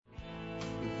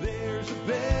there's a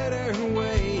better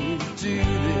way to do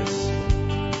this.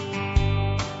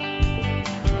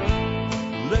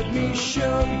 Let me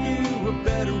show you a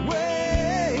better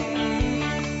way.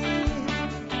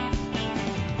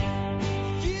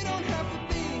 You don't have to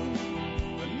be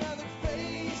another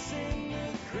face in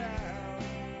the crowd.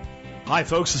 Hi,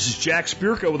 folks. This is Jack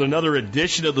Spirko with another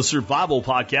edition of the Survival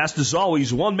Podcast. As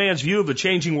always, one man's view of the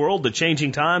changing world, the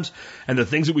changing times, and the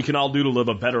things that we can all do to live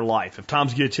a better life, if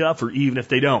times get tough or even if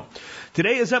they don't.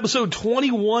 Today is episode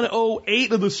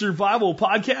 2108 of the Survival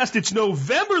Podcast. It's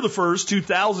November the 1st,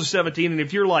 2017, and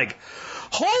if you're like,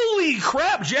 holy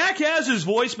crap, Jack has his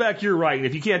voice back, you're right. And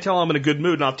if you can't tell, I'm in a good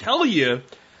mood. And I'll tell you,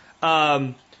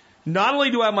 not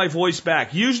only do I have my voice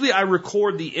back, usually I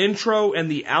record the intro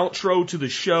and the outro to the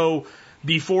show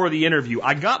before the interview.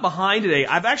 I got behind today.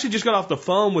 I've actually just got off the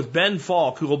phone with Ben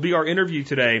Falk, who will be our interview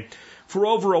today, for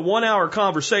over a 1 hour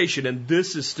conversation, and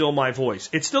this is still my voice.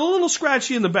 It's still a little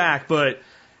scratchy in the back, but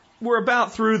we're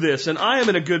about through this, and I am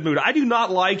in a good mood. I do not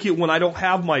like it when I don't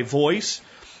have my voice.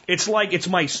 It's like it's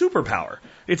my superpower.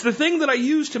 It's the thing that I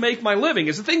use to make my living.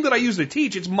 It's the thing that I use to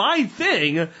teach. It's my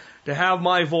thing to have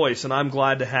my voice, and I'm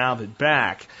glad to have it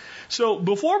back. So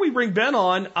before we bring Ben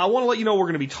on, I want to let you know what we're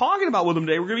going to be talking about with him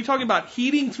today. We're going to be talking about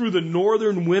heating through the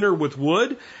northern winter with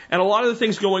wood and a lot of the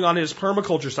things going on in his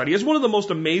permaculture site. He has one of the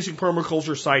most amazing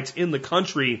permaculture sites in the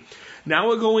country. Now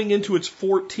we're going into its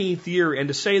 14th year, and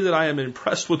to say that I am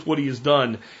impressed with what he has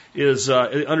done is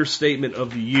an understatement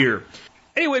of the year.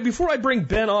 Anyway, before I bring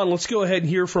Ben on, let's go ahead and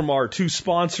hear from our two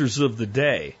sponsors of the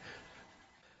day.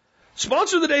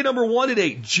 Sponsor of the day number one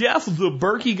today, Jeff the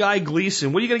Berkey Guy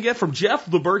Gleason. What are you going to get from Jeff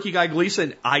the Berkey Guy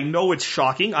Gleason? I know it's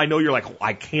shocking. I know you're like,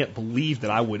 I can't believe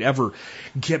that I would ever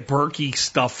get Berkey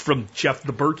stuff from Jeff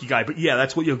the Berkey Guy. But yeah,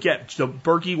 that's what you'll get. The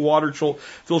Berkey water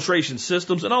filtration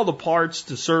systems and all the parts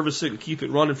to service it, keep it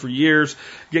running for years.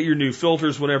 Get your new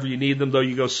filters whenever you need them, though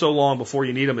you go so long before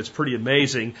you need them. It's pretty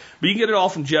amazing. But you can get it all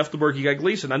from Jeff the Berkey Guy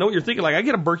Gleason. I know what you're thinking, like, I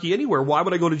get a Berkey anywhere. Why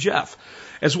would I go to Jeff?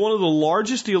 As one of the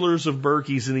largest dealers of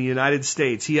Berkeys in the United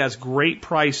States, he has great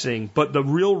pricing, but the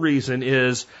real reason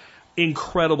is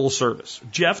incredible service.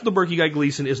 Jeff the Berkey Guy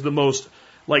Gleason is the most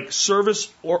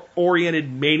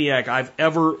service-oriented maniac I've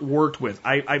ever worked with.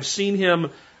 I've seen him,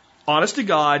 honest to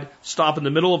God, stop in the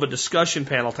middle of a discussion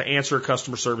panel to answer a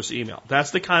customer service email.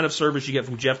 That's the kind of service you get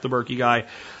from Jeff the Berkey Guy.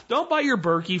 Don't buy your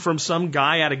Berkey from some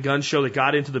guy at a gun show that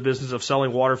got into the business of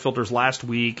selling water filters last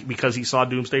week because he saw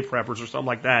Doomsday Preppers or something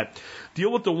like that.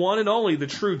 Deal with the one and only, the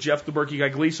true Jeff the Berkey Guy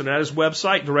Gleason at his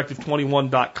website,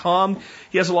 directive21.com.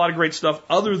 He has a lot of great stuff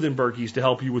other than Berkeys to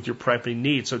help you with your prepping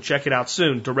needs. So check it out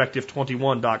soon,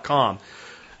 directive21.com.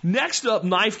 Next up,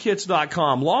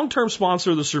 knifekits.com, long-term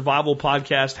sponsor of the Survival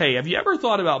Podcast. Hey, have you ever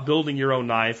thought about building your own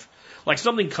knife? Like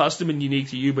something custom and unique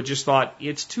to you, but just thought,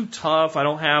 it's too tough. I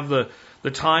don't have the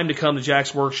time to come to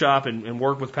Jack's workshop and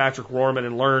work with Patrick Rohrman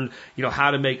and learn,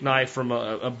 how to make knife from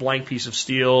a blank piece of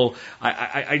steel.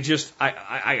 I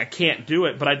can't do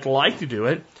it, but I'd like to do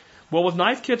it. Well, with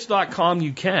knifekits.com,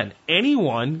 you can.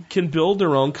 Anyone can build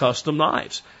their own custom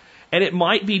knives. And it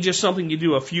might be just something you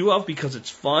do a few of because it's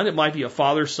fun. It might be a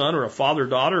father-son or a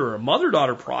father-daughter or a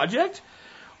mother-daughter project.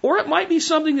 Or it might be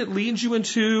something that leads you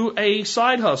into a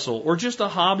side hustle or just a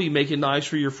hobby making knives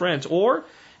for your friends. Or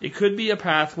it could be a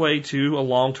pathway to a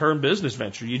long-term business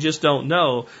venture. You just don't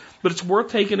know. But it's worth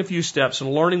taking a few steps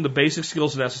and learning the basic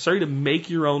skills necessary to make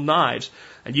your own knives.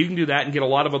 And you can do that and get a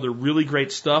lot of other really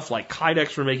great stuff like Kydex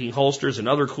for making holsters and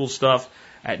other cool stuff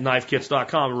at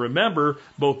knifekits.com. And remember,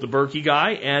 both the Berkey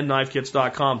Guy and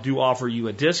knifekits.com do offer you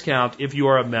a discount if you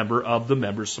are a member of the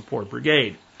Members Support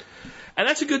Brigade. And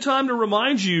that's a good time to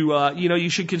remind you, you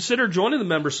should consider joining the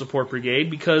Members Support Brigade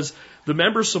because the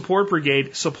Members Support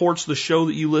Brigade supports the show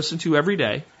that you listen to every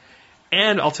day.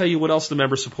 And I'll tell you what else the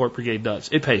Members Support Brigade does.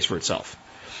 It pays for itself.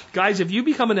 Guys, if you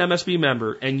become an MSB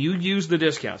member and you use the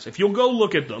discounts, if you'll go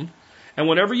look at them, and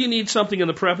whenever you need something in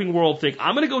the prepping world, think,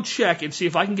 I'm going to go check and see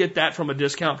if I can get that from a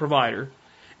discount provider,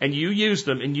 and you use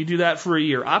them and you do that for a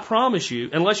year, I promise you,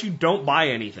 unless you don't buy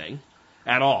anything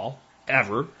at all,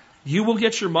 ever, you will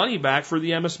get your money back for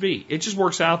the MSB. It just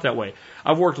works out that way.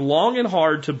 I've worked long and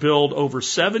hard to build over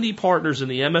 70 partners in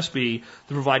the MSB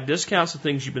to provide discounts to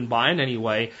things you've been buying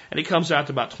anyway, and it comes out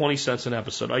to about 20 cents an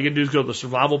episode. All you can do is go to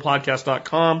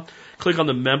thesurvivalpodcast.com, click on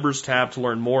the Members tab to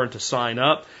learn more and to sign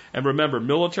up. And remember,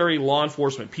 military, law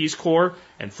enforcement, Peace Corps,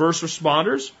 and first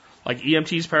responders, like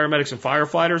EMTs, paramedics, and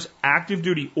firefighters, active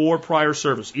duty or prior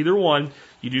service, either one,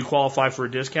 you do qualify for a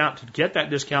discount. To get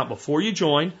that discount before you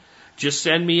join, just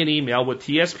send me an email with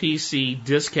TSPC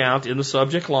discount in the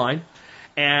subject line,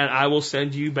 and I will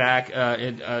send you back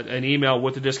an email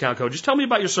with the discount code. Just tell me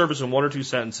about your service in 1 or 2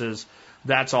 sentences.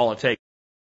 That's all it takes.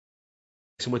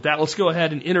 And with that, let's go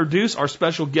ahead and introduce our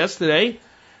special guest today,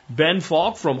 Ben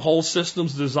Falk from Whole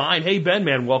Systems Design. Hey, Ben,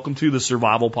 man, welcome to the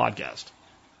Survival Podcast.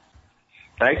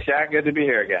 Thanks, Jack. Good to be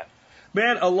here again.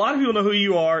 Man, a lot of people know who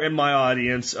you are in my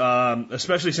audience,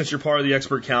 especially since you're part of the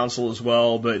expert council as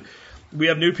well, but we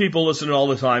have new people listening all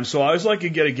the time, so I always like to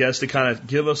get a guest to kind of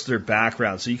give us their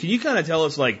background. So can you kind of tell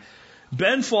us, like,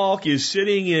 Ben Falk is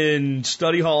sitting in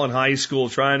study hall in high school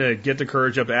trying to get the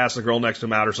courage up to ask the girl next to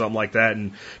him out or something like that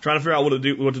and trying to figure out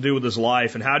what to do with his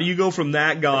life. And how do you go from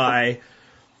that guy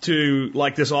to,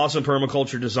 like, this awesome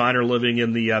permaculture designer living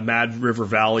in the Mad River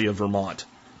Valley of Vermont?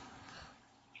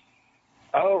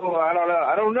 Oh, I don't know.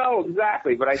 I don't know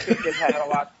exactly, but I think it had a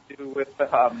lot to do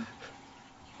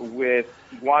with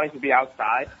wanting to be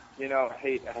outside. You know,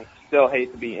 I still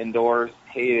hate to be indoors.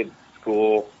 Hated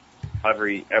school.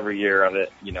 Every year of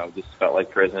it, you know, just felt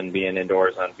like prison, being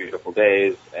indoors on beautiful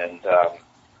days and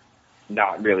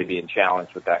not really being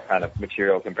challenged with that kind of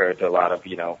material compared to a lot of,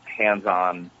 you know,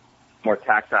 hands-on, more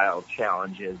tactile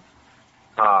challenges.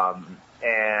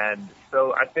 And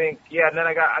so I think, yeah, and then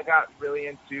I got really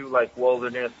into like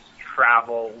wilderness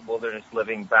travel, wilderness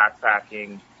living,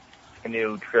 backpacking,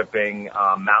 canoe tripping,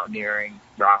 mountaineering,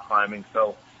 rock climbing.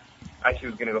 So I actually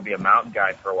was going to go be a mountain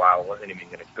guide for a while. I wasn't even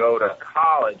going to go to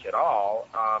college at all.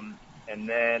 And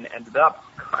then ended up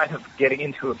kind of getting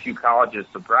into a few colleges,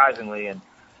 surprisingly, and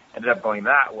ended up going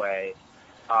that way.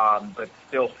 But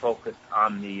still focused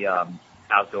on the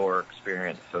outdoor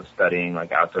experience, so studying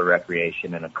like outdoor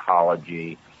recreation and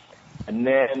ecology. And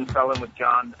then fell in with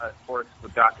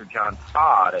Dr. John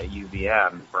Todd at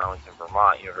UVM, Burlington,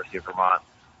 Vermont, University of Vermont.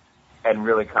 And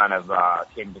really kind of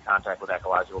came into contact with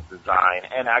ecological design.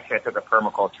 And actually, I took a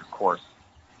permaculture course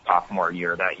sophomore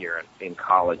year that year in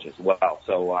college as well.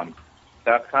 So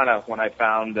that's kind of when I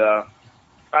found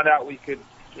out we could,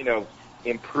 you know,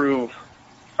 improve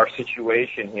our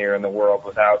situation here in the world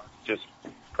without just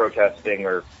protesting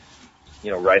or, you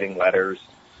know, writing letters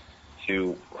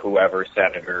to whoever,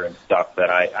 senator and stuff. That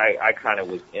I kind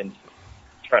of was in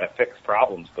trying to fix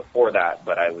problems before that,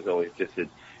 but I was always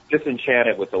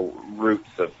disenchanted with the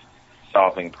roots of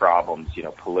solving problems, you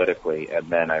know, politically, and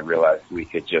then I realized we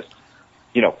could just,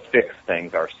 you know, fix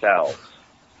things ourselves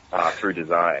through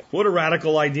design. What a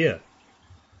radical idea.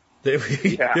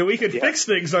 That we could fix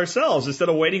things ourselves instead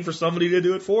of waiting for somebody to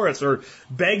do it for us or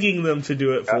begging them to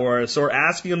do it for us or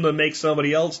asking them to make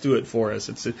somebody else do it for us.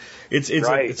 It's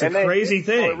a crazy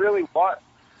thing. It really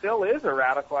still is a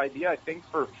radical idea, I think,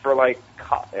 for like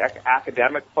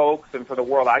academic folks and for the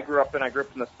world I grew up in. I grew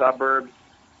up in the suburbs,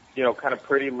 you know, kind of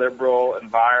pretty liberal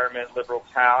environment, liberal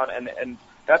town, and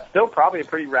that's still probably a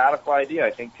pretty radical idea.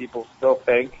 I think people still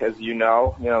think, as you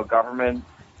know, government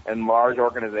and large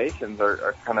organizations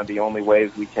are kind of the only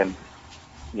ways we can,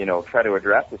 you know, try to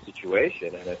address the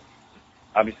situation, and it's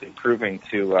obviously proving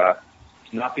to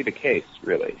not be the case,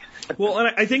 really. Well,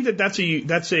 and I think that's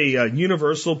a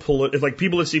universal like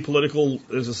people that see political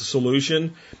as a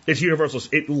solution. It's universal.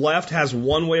 Left has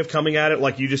one way of coming at it,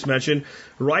 like you just mentioned.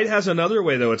 Right has another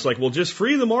way, though. It's like, well, just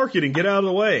free the market and get out of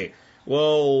the way.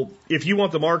 Well, if you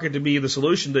want the market to be the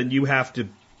solution, then you have to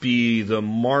be the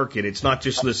market. It's not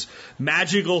just this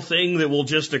magical thing that will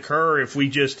just occur if we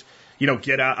just, you know,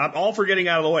 get out. I'm all for getting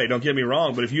out of the way. Don't get me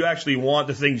wrong, but if you actually want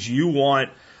the things you want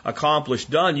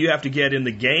accomplished done, you have to get in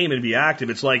the game and be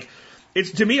active.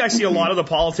 To me, I see a lot of the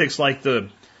politics like the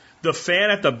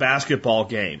fan at the basketball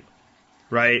game,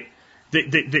 right?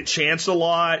 That chants a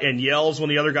lot and yells when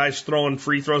the other guy's throwing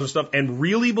free throws and stuff and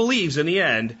really believes in the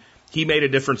end he made a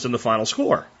difference in the final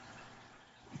score.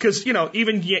 Because, you know,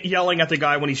 even yelling at the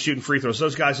guy when he's shooting free throws,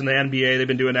 those guys in the NBA, they've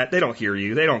been doing that. They don't hear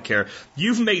you. They don't care.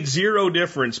 You've made zero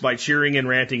difference by cheering and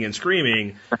ranting and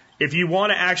screaming. If you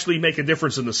want to actually make a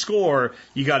difference in the score,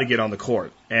 you got to get on the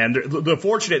court. And the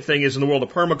fortunate thing is in the world of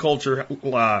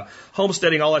permaculture,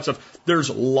 homesteading, all that stuff, there's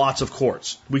lots of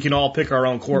courts. We can all pick our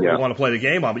own court we want to play the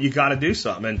game on, but you got to do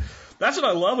something. And that's what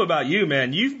I love about you,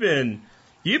 man. You've been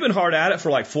hard at it for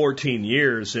like 14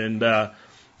 years. And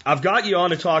I've got you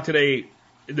on to talk today.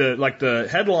 The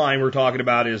headline we're talking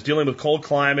about is dealing with cold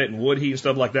climate and wood heat and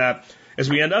stuff like that. As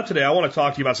we end up today, I want to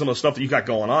talk to you about some of the stuff that you got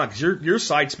going on, because your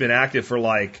site's been active for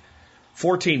like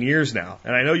 14 years now,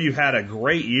 and I know you've had a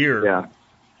great year. Yeah.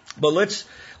 But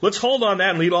let's hold on that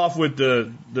and lead off with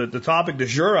the topic du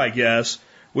jour, I guess,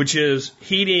 which is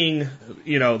heating,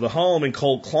 you know, the home in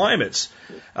cold climates.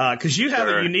 Because you have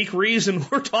a unique reason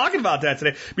we're talking about that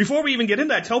today. Before we even get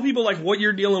into that, tell people like what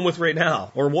you're dealing with right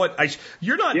now, or what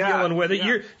you're not dealing with it.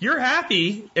 Yeah. You're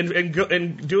happy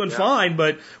and doing fine,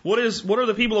 but what are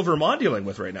the people of Vermont dealing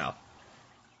with right now?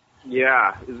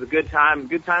 Yeah, it was a good time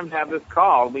to have this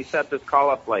call. We set this call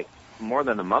up like more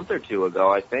than a month or two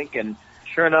ago, I think, and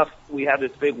sure enough, we had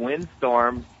this big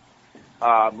windstorm,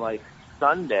 like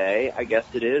Sunday, I guess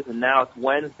it is, and now it's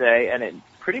Wednesday, and it's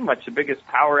pretty much the biggest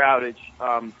power outage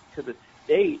to the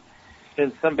state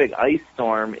since some big ice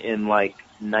storm in like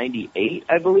 '98,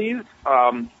 I believe.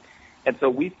 And so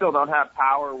we still don't have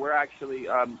power. We're actually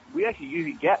we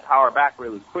usually get power back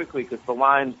really quickly because the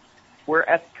lines, we're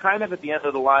kind of at the end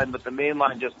of the line, but the main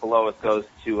line just below us goes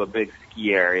to a big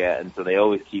ski area, and so they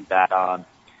always keep that on.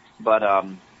 But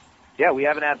yeah, we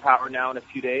haven't had power now in a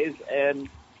few days, and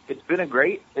it's been a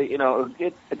great,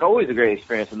 it's always a great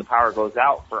experience when the power goes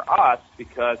out for us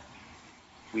because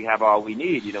we have all we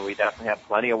need. We definitely have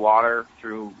plenty of water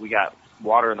we got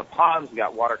water in the ponds, we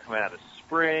got water coming out of the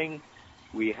spring.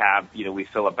 We have, we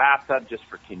fill a bathtub just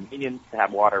for convenience to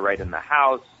have water right in the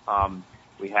house.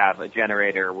 We have a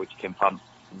generator which can pump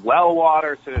well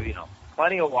water, so,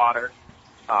 plenty of water.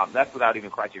 That's without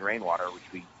even collecting rainwater, which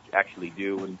we actually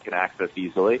do and can access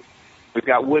easily. We've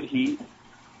got wood heat,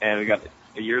 and we've got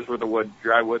a year's worth of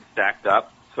dry wood stacked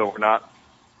up, so we're not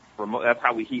remote. That's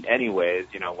how we heat anyways,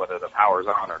 whether the power's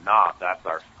on or not, that's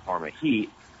our form of heat.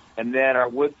 And then our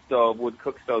wood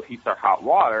cook stove heats our hot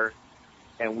water,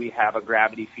 and we have a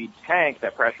gravity feed tank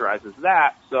that pressurizes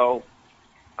that. So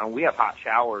we have hot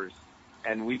showers,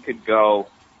 and we could go.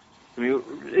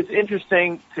 It's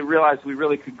interesting to realize we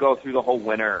really could go through the whole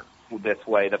winter this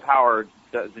way. The power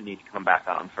doesn't need to come back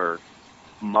on for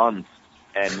months,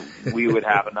 and we would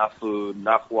have enough food,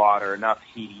 enough water, enough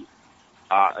heat.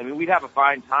 We'd have a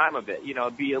fine time of it.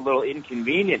 It'd be a little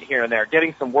inconvenient here and there.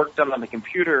 Getting some work done on the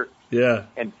computer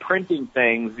and printing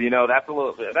things,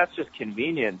 that's just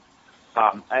convenient.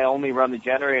 I only run the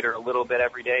generator a little bit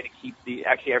every day to keep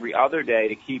every other day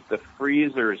to keep the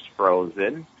freezers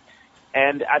frozen.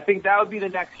 And I think that would be the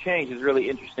next change. Is really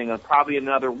interesting. In probably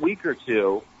another week or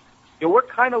two, we're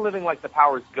kind of living like the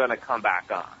power's going to come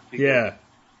back on. Yeah.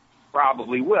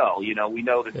 Probably will. We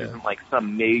know this isn't like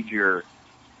some major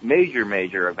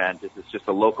event. This is just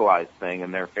a localized thing,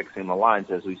 and they're fixing the lines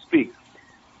as we speak.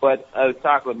 But I was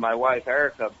talking with my wife,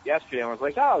 Erica, yesterday, and I was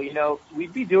like,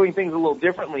 we'd be doing things a little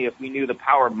differently if we knew the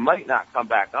power might not come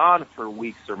back on for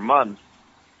weeks or months,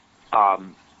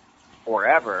 or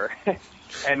ever.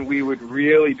 And we would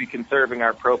really be conserving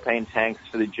our propane tanks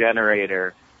for the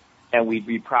generator, and we'd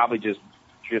be probably just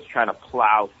trying to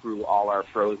plow through all our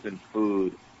frozen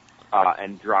food,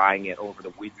 and drying it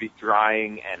we'd be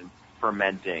drying and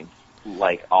fermenting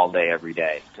like all day, every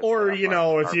day. Or, if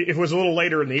it was a little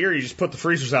later in the year, you just put the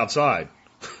freezers outside.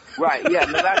 Right, yeah,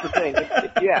 no, that's the thing.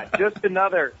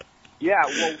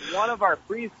 One of our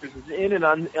freezers is in an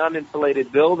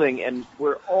uninsulated building, and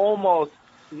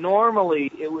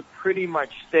normally it would pretty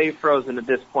much stay frozen at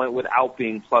this point without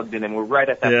being plugged in, and we're right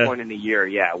at that point in the year,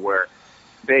 where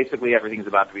basically everything's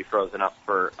about to be frozen up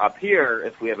for up here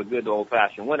if we have a good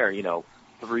old-fashioned winter,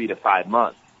 3 to 5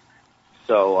 months.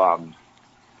 So,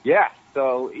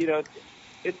 so,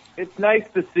 it's nice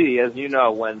to see, as you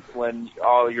know, when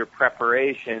all your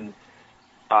preparations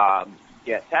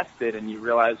get tested and you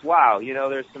realize, wow,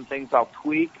 there's some things I'll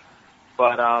tweak,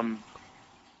 but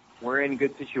we're in a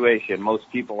good situation.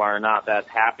 Most people are not that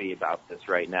happy about this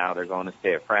right now. They're going to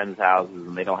stay at friends' houses,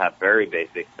 and they don't have very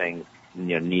basic things,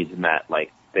 needs met,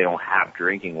 like they don't have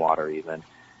drinking water even.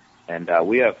 And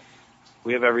we have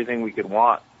everything we could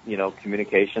want,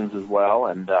 communications as well,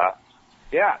 and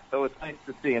so it's nice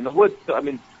to see. And the wood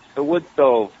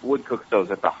cook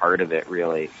stove's at the heart of it,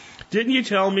 really. Didn't you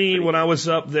tell me when I was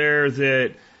up there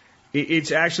that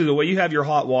it's actually the way you have your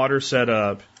hot water set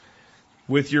up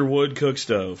with your wood cook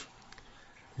stove,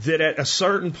 that at a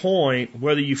certain point,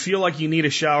 whether you feel like you need a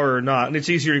shower or not, and it's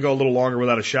easier to go a little longer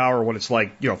without a shower when it's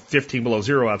like, 15 below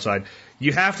zero outside,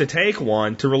 you have to take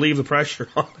one to relieve the pressure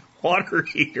on the water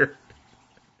heater.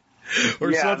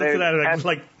 Or something to that effect.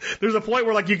 Like, there's a point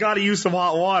where you got to use some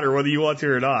hot water whether you want to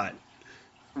or not.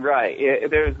 Right.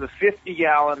 There's a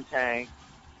 50-gallon tank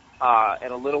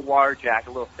and a little water jacket,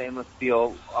 a little stainless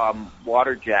steel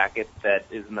water jacket that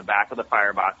is in the back of the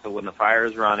firebox. So when the fire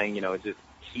is running, it's just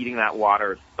heating that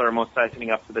water. It's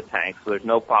thermosiffoning up to the tank, so there's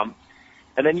no pump.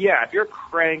 And then, if you're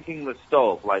cranking the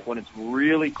stove, like when it's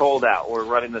really cold out, we're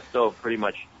running the stove pretty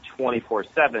much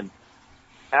 24/7.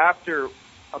 After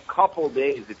a couple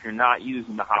days, if you're not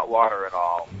using the hot water at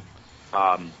all,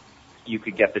 you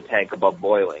could get the tank above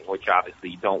boiling, which obviously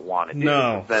you don't want to do.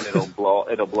 No. Then it'll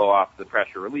blow off the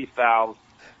pressure relief valves,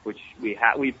 which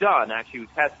we've done. Actually, we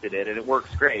tested it, and it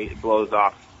works great. It blows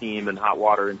off steam and hot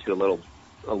water into a little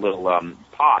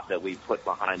pot that we put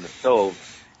behind the stove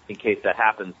in case that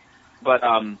happens. But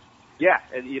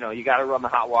you got to run the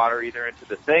hot water either into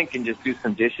the sink and just do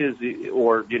some dishes,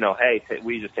 or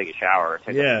we just take a shower,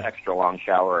 take an extra long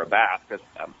shower or a bath. Cause,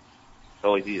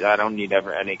 always easy. I don't need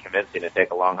ever any convincing to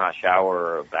take a long hot shower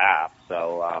or a bath.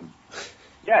 So,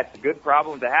 yeah, it's a good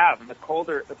problem to have. And the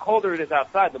colder it is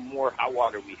outside, the more hot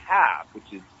water we have,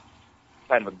 which is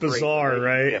kind of a bizarre,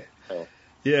 right? So,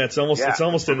 yeah, it's almost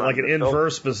like an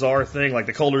inverse bizarre thing. Like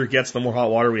the colder it gets, the more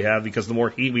hot water we have because the more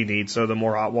heat we need. So the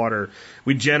more hot water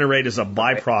we generate as a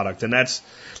byproduct, and that's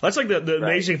like the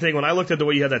amazing thing. When I looked at the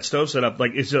way you had that stove set up,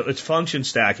 like it's function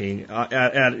stacking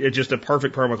at just a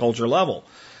perfect permaculture level.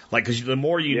 Like, because the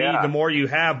more you need, the more you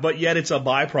have, but yet it's a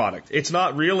byproduct. It's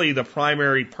not really the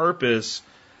primary purpose.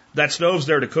 That stove's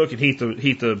there to cook and heat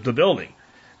the building,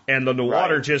 and the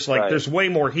water just like there's way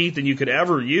more heat than you could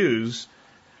ever use.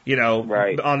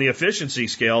 On the efficiency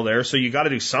scale there, so you got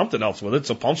to do something else with it.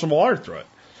 So pump some water through it.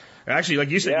 Actually, like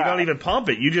you said, you don't even pump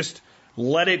it. You just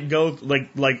let it go.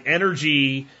 Like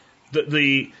energy,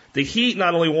 the heat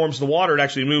not only warms the water, it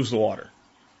actually moves the water.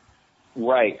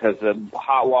 Right, because the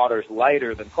hot water is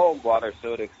lighter than cold water,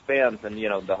 so it expands. And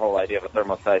the whole idea of a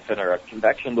thermosiphon or a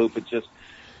convection loop is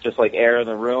just like air in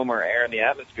the room or air in the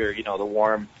atmosphere. The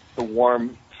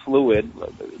warm fluid,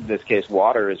 in this case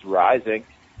water, is rising.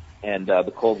 And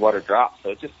the cold water drops,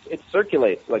 so it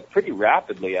circulates like pretty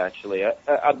rapidly. Actually,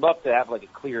 I'd love to have like a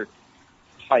clear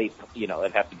pipe.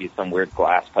 It'd have to be some weird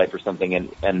glass pipe or something,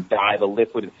 and dye the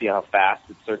liquid and see how fast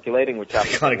it's circulating. Which I'm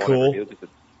kind of cool.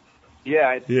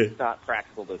 It's not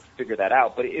practical to figure that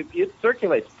out, but it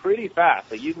circulates pretty fast.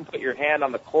 So you can put your hand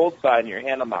on the cold side and your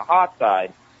hand on the hot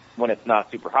side when it's not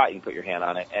super hot. You can put your hand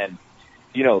on it, and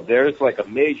there's like a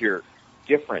major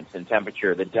difference in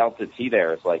temperature. The delta T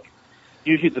there is like.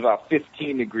 Usually it's about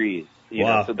 15 degrees,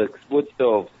 so the wood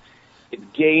stove is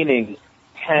gaining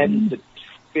 10 to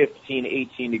 15,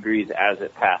 18 degrees as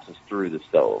it passes through the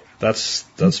stove.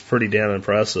 That's pretty damn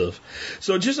impressive.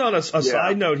 So just on a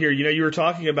side note here, you were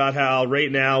talking about how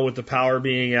right now with the power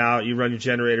being out, you run your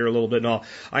generator a little bit and all.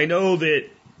 I know that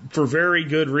for very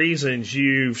good reasons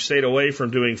you've stayed away from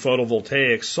doing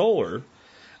photovoltaic solar.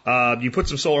 You put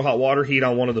some solar hot water heat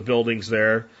on one of the buildings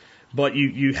there. But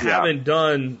you haven't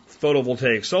done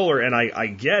photovoltaic solar, and I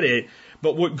get it.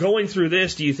 But going through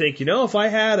this, do you think, if I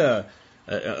had a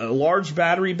large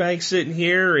battery bank sitting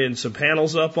here and some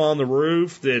panels up on the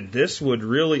roof, that this would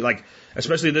really, like,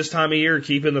 especially this time of year,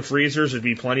 keeping the freezers, there'd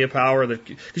be plenty of power.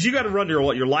 Because you got to run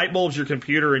your light bulbs, your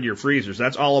computer, and your freezers.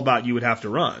 That's all about you would have to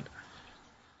run.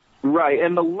 Right,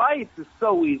 and the lights is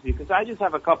so easy because I just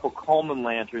have a couple Coleman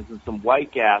lanterns and some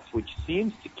white gas, which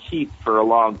seems to keep for a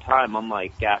long time,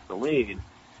 unlike gasoline.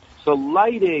 So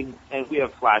lighting, and we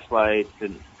have flashlights,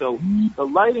 and so the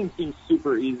lighting seems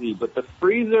super easy. But the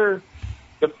freezer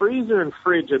and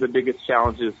fridge are the biggest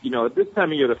challenges. At this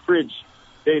time of year, the fridge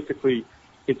basically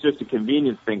it's just a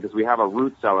convenience thing because we have a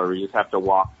root cellar. We just have to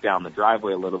walk down the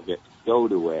driveway a little bit to go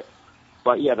to it.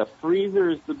 But yeah, the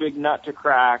freezer is the big nut to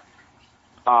crack.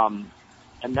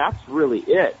 And that's really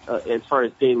it as far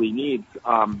as daily needs.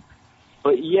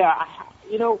 But yeah,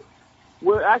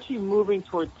 we're actually moving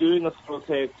towards doing a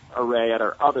photovoltaic array at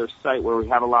our other site where we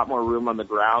have a lot more room on the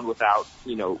ground without,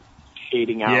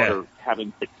 shading out or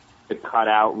having to cut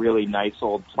out really nice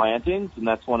old plantings. And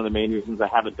that's one of the main reasons I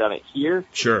haven't done it here.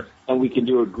 Sure. And we can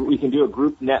do a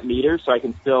group net meter, so I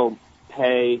can still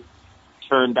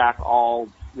turn back all,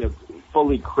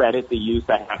 fully credit the use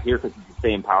I have here because it's the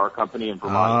same power company in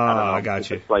Vermont. I got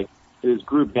you. It's like there's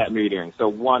group net metering, so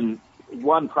one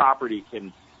property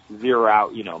can zero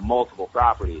out, multiple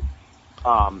properties,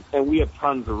 and we have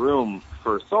tons of room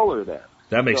for solar there.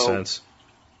 That makes sense.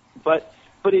 But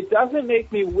it doesn't make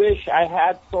me wish I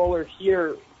had solar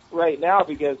here right now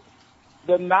because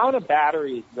the amount of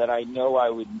batteries that I know I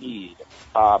would need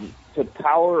to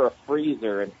power a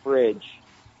freezer and fridge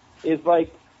is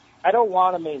like. I don't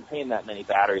want to maintain that many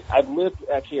batteries. I've lived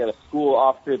actually at a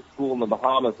off-grid school in the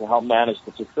Bahamas to help manage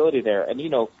the facility there. And,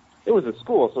 it was a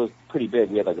school, so it was pretty big.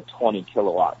 We had like a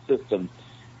 20-kilowatt system.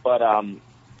 But,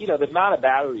 the amount of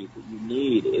batteries that you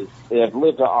need is, I've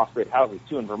lived at off-grid houses,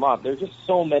 too, in Vermont. There's just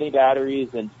so many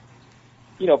batteries. And,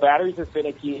 batteries are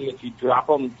finicky. If you drop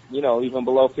them, even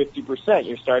below 50%,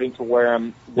 you're starting to wear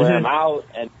them out.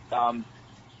 And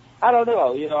I don't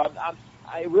know.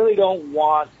 I really don't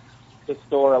want to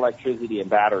store electricity in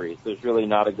batteries. There's really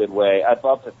not a good way. I'd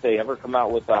love to say ever come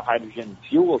out with hydrogen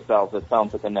fuel cells. That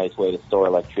sounds like a nice way to store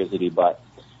electricity, but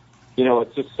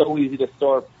it's just so easy to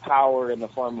store power in the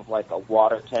form of like a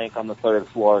water tank on the third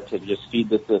floor to just feed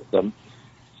the system.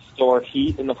 Store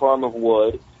heat in the form of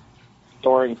wood.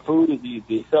 Storing food is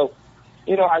easy. So,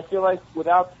 I feel like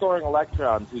without storing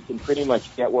electrons, we can pretty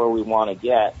much get where we want to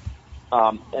get.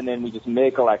 And then we just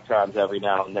make electrons every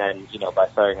now and then, by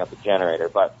firing up a generator.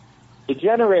 But the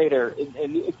generator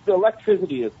and the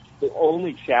electricity is the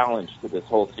only challenge to this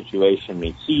whole situation. I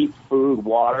mean, heat, food,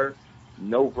 water,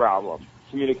 no problem.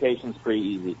 Communication's pretty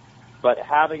easy. But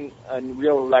having a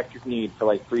real electric need for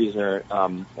like freezer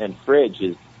and fridge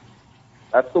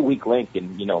that's the weak link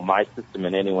in, my system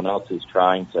and anyone else who's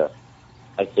trying to,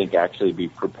 I think, actually be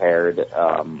prepared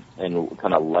and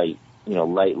kind of light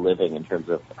living in terms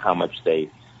of how much they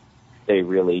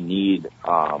really need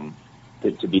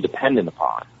to be dependent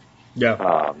upon.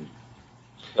 Yeah.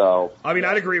 So, I mean,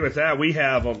 I'd agree with that. We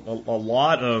have a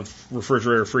lot of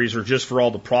refrigerator freezer just for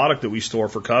all the product that we store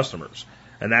for customers.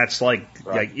 And that's like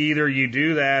either you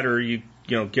do that or you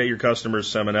get your customers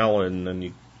salmonella and then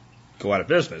you go out of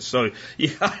business. So you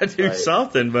got to do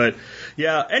something. But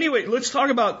yeah, anyway, let's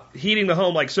talk about heating the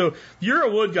home. Like, so you're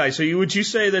a wood guy. So would you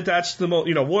say that that's the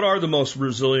most, what are the most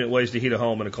resilient ways to heat a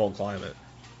home in a cold climate?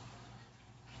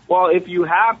 Well, if you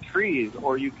have trees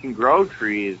or you can grow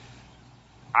trees,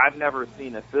 I've never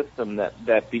seen a system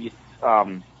that beats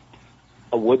a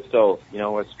wood stove,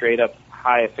 a straight up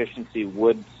high efficiency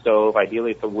wood stove.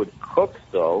 Ideally, it's a wood cook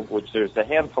stove, which there's a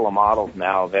handful of models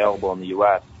now available in the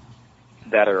U.S.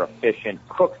 that are efficient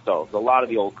cook stoves. A lot of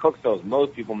the old cook stoves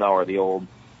most people know are the old,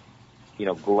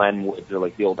 Glenwoods, or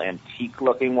like the old antique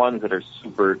looking ones that are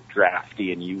super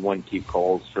drafty and you wouldn't keep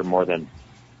coals for more than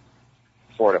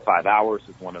 4 to 5 hours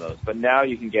with one of those. But now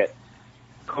you can get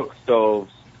cook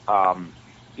stoves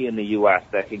in the U.S.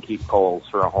 that can keep coals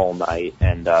for a whole night,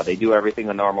 and they do everything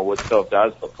a normal wood stove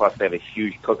does, but plus they have a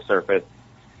huge cook surface,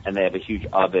 and they have a huge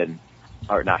oven,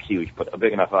 or not huge, but a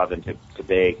big enough oven to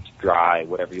bake, to dry,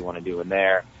 whatever you want to do in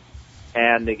there,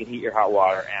 and they can heat your hot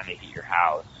water and they heat your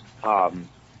house.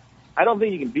 I don't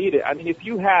think you can beat it. I mean, if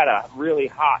you had a really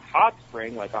hot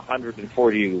spring, like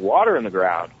 140 water in the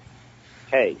ground,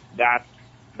 hey, that's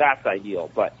ideal,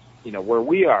 but where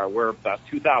we are, we're about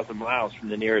 2,000 miles from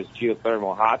the nearest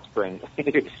geothermal hot spring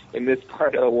in this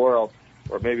part of the world,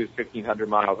 or maybe it's 1,500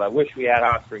 miles. I wish we had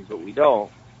hot springs, but we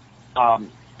don't.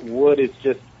 Wood is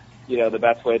just, the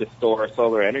best way to store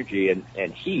solar energy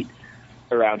and heat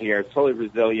around here. It's totally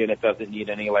resilient. It doesn't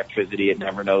need any electricity. It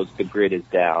never knows the grid is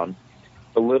down.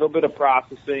 A little bit of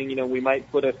processing, we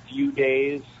might put a few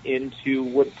days into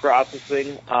wood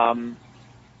processing.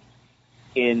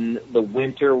 In the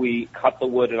winter, we cut the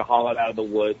wood and haul it out of the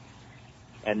woods,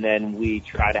 and then we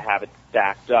try to have it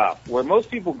stacked up. Where most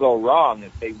people go wrong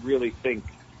is they really think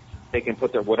they can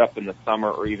put their wood up in the summer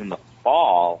or even the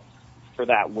fall for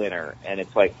that winter. And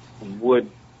it's like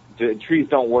the trees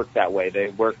don't work that way. They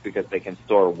work because they can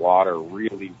store water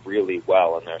really, really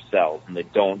well in their cells, and they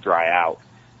don't dry out.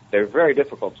 They're very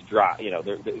difficult to dry.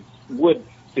 Wood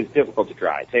is difficult to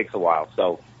dry. It takes a while.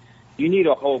 So you need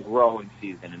a whole growing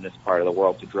season in this part of the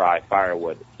world to dry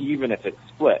firewood, even if it's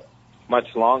split.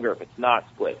 Much longer if it's not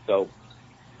split. So,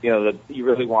 you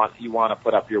really want to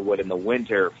put up your wood in the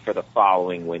winter for the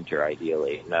following winter,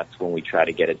 ideally, and that's when we try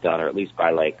to get it done, or at least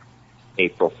by like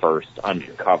April 1st,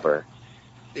 under cover.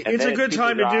 It's a good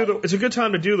time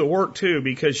to do the work too,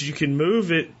 because you can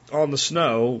move it on the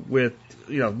snow with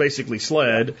basically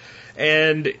sled,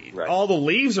 and all the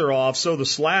leaves are off, so the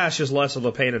slash is less of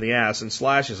a pain in the ass, and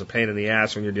slash is a pain in the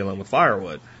ass when you're dealing with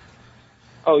firewood.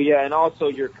 Oh yeah, and also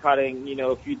you're cutting.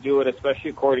 If you do it, especially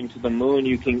according to the moon,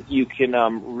 you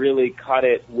can really cut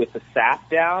it with the sap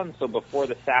down. So before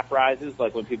the sap rises,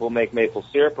 like when people make maple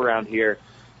syrup around here,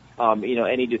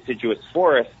 any deciduous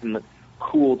forest in the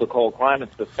cool to cold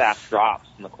climates, the sap drops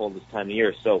in the coldest time of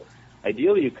year. So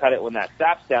ideally, you cut it when that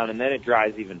sap's down, and then it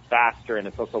dries even faster, and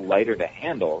it's also lighter to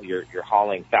handle. You're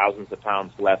hauling thousands of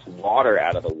pounds less water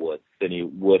out of the wood than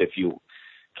you would if you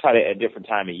cut it at a different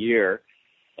time of year,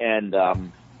 and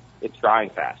it's drying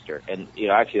faster. And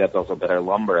actually, that's also better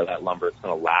lumber. That lumber is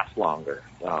going to last longer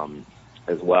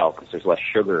as well because there's less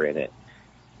sugar in it.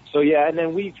 So yeah, and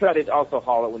then we try to also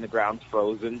haul it when the ground's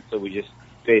frozen. So we just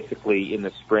basically in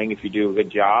the spring, if you do a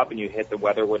good job and you hit the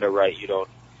weather window right,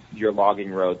 your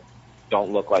logging roads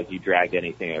don't look like you dragged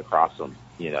anything across them,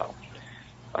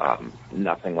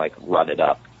 nothing like rutted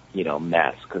up,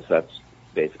 mess, because that's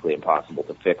basically impossible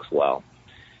to fix well.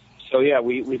 So yeah,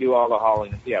 we do all the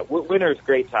hauling. Yeah, winter's a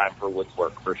great time for wood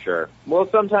work for sure. We'll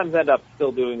sometimes end up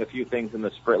still doing a few things in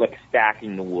the spring, like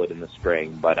stacking the wood in the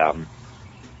spring, but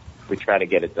we try to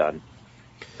get it done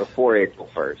before April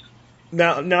 1st.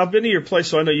 Now I've been to your place,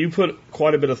 so I know you put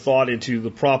quite a bit of thought into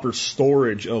the proper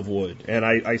storage of wood, and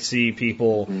I see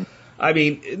people. I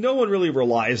mean, no one really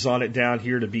relies on it down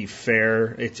here, to be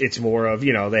fair. It's more of,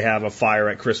 they have a fire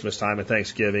at Christmas time and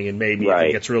Thanksgiving, and maybe if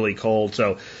it gets really cold.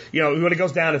 So, when it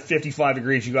goes down to 55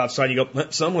 degrees, you go outside and you go,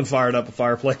 someone fired up a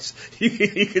fireplace.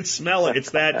 You can smell it.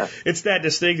 It's that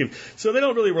distinctive. So they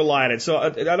don't really rely on it. So I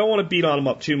don't want to beat on them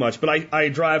up too much, but I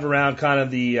drive around kind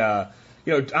of the,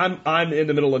 I'm in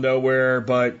the middle of nowhere,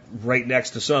 but right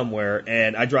next to somewhere,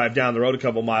 and I drive down the road a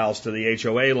couple miles to the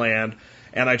HOA land.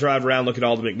 And I drive around, look at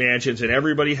all the McMansions, and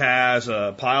everybody has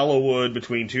a pile of wood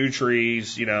between two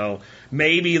trees.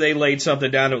 Maybe they laid something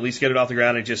down to at least get it off the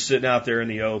ground and just sitting out there in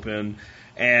the open.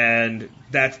 And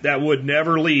that wood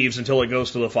never leaves until it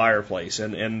goes to the fireplace.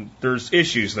 And there's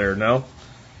issues there, no?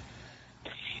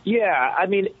 Yeah, I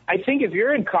mean, I think if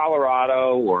you're in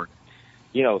Colorado or,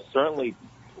 certainly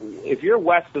if you're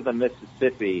west of the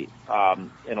Mississippi,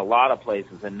 in a lot of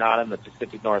places and not in the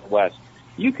Pacific Northwest,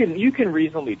 you can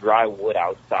reasonably dry wood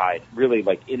outside, really,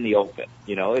 like in the open.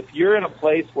 If you're in a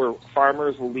place where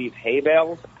farmers will leave hay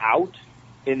bales out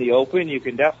in the open, you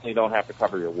can definitely don't have to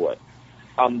cover your wood.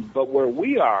 But where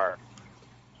we are,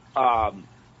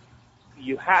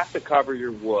 you have to cover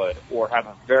your wood or have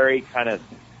a very kind of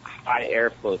high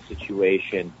airflow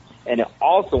situation. And it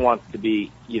also wants to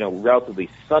be, relatively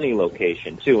sunny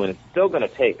location too. And it's still going to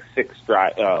take 6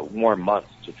 warm months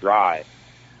to dry.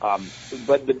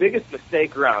 But the biggest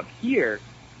mistake around here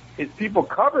is people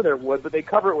cover their wood, but they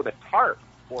cover it with a tarp.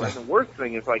 Or the worst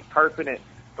thing is like tarping it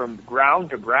from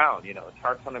ground to ground.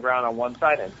 Tarp's on the ground on one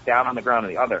side and it's down on the ground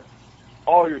on the other.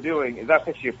 All you're doing is that's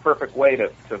actually a perfect way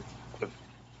to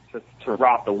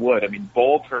rot the wood. I mean,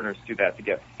 bowl turners do that to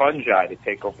get fungi to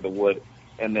take over the wood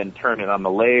and then turn it on the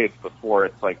lathe before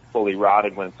it's like fully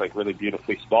rotted when it's like really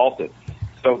beautifully spalted.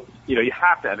 So, you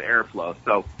have to have airflow.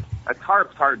 So a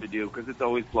tarp's hard to do because it's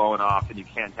always blowing off and you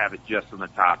can't have it just on the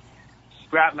top.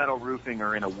 Scrap metal roofing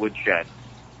or in a woodshed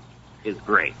is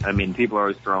great. I mean, people are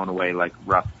always throwing away like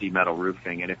rusty metal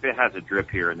roofing, and if it has a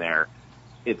drip here and there,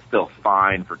 it's still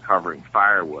fine for covering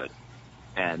firewood.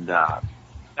 And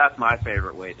that's my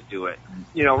favorite way to do it.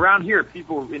 Around here,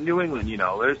 people in New England,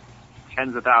 there's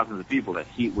tens of thousands of people that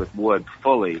heat with wood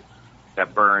fully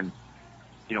that burn,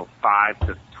 5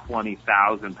 to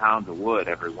 20,000 pounds of wood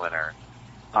every winter.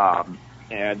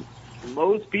 And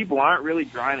most people aren't really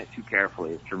drying it too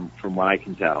carefully from what I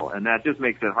can tell. And that just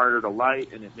makes it harder to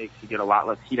light, and it makes you get a lot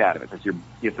less heat out of it because you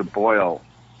have to boil,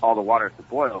 all the water has to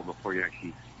boil before you're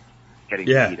actually getting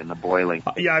the heat and the boiling.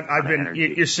 I've been,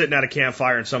 you're sitting at a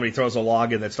campfire and somebody throws a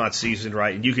log in that's not seasoned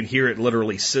right, and you can hear it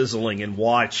literally sizzling and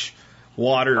watch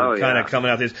water kind of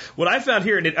coming out. What I found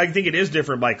here, and I think it is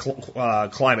different by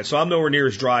climate, so I'm nowhere near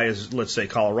as dry as, let's say,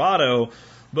 Colorado,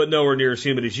 but nowhere near as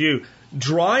humid as you.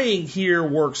 Drying here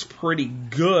works pretty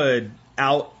good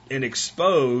out and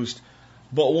exposed,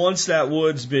 but once that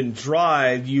wood's been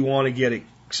dried, you want to get it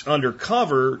under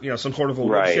cover, some sort of a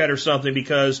woodshed or something,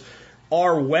 because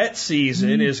our wet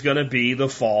season is going to be the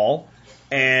fall,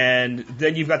 and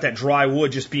then you've got that dry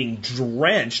wood just being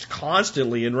drenched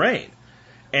constantly in rain.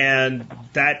 And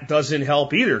that doesn't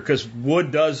help either, because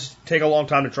wood does take a long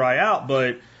time to dry out,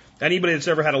 but anybody that's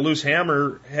ever had a loose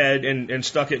hammer head and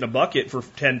stuck it in a bucket for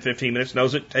 10, 15 minutes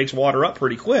knows it takes water up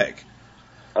pretty quick.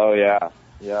 Oh, yeah.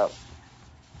 Yeah.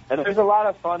 And there's a lot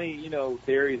of funny,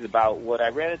 theories about wood. I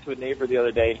ran into a neighbor the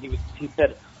other day, and he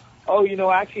said,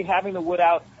 actually having the wood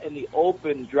out in the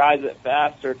open dries it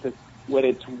faster because when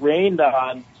it's rained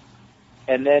on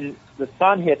and then the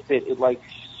sun hits it, it like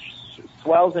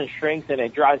swells and shrinks and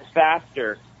it dries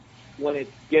faster when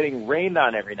it's getting rained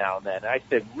on every now and then. And I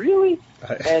said, really?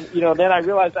 And, then I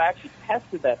realized I actually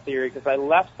tested that theory because I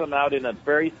left some out in a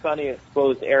very sunny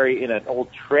exposed area in an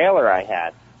old trailer I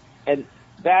had. And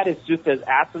that is just as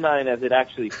asinine as it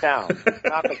actually sounds. It's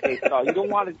not the case at all. You don't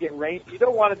want it to get rained. You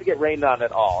don't want it to get rained on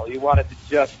at all. You want it to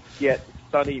just get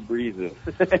sunny breezes.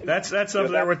 That's up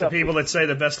there with the people that say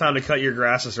the best time to cut your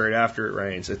grass is right after it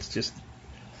rains. It's just,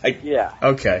 yeah.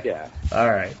 Okay. Yeah. All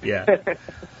right. Yeah.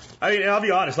 I mean, I'll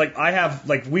be honest.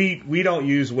 We don't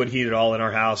use wood heat at all in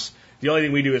our house. The only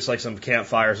thing we do is like some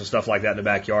campfires and stuff like that in the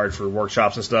backyard for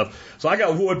workshops and stuff. So I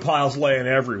got wood piles laying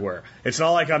everywhere. It's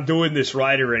not like I'm doing this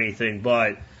right or anything,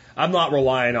 but I'm not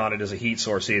relying on it as a heat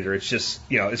source either. It's just,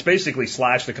 it's basically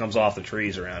slash that comes off the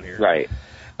trees around here. Right.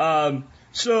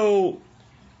 So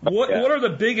what are the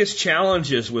biggest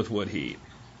challenges with wood heat?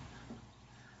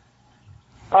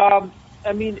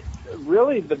 I mean,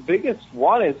 really the biggest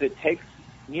one is it takes,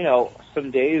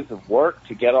 some days of work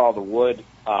to get all the wood,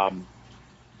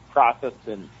 processed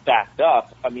and stacked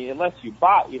up. I mean, unless you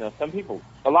buy,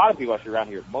 a lot of people actually around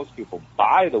here, most people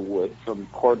buy the wood from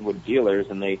cordwood dealers,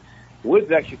 and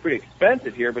wood's actually pretty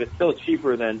expensive here, but it's still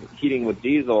cheaper than heating with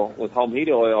diesel, with home heat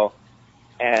oil,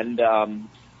 and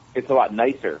it's a lot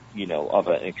nicer, of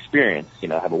an experience,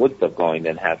 have a wood stove going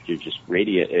than have your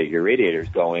your radiators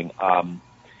going.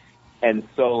 And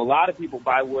so a lot of people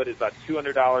buy wood at about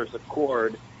 $200 a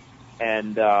cord,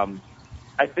 and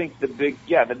I think the big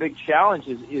challenge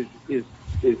is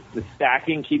the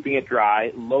stacking, keeping it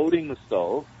dry, loading the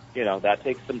stove. That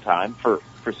takes some time. For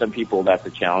some people, that's a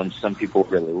challenge. Some people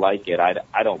really like it.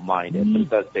 I don't mind it, but it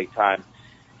does take time.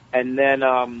 And then,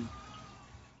 I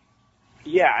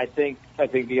think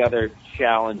the other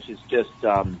challenge is just,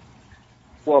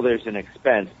 there's an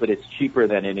expense, but it's cheaper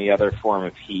than any other form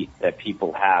of heat that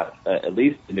people have, at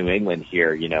least in New England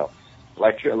here,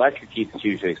 Electric heat's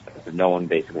hugely expensive. No one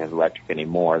basically has electric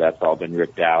anymore. That's all been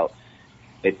ripped out.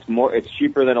 It's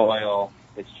cheaper than oil.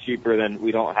 It's cheaper than,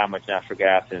 we don't have much natural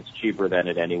gas, and it's cheaper than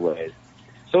it anyways.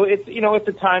 So it's, it's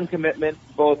a time commitment,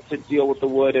 both to deal with the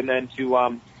wood and then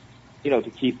to, to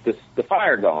keep the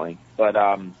fire going. But,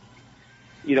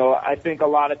 I think a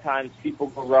lot of times people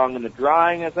go wrong in the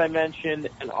drying, as I mentioned,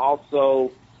 and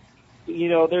also,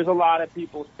 there's a lot of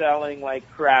people selling like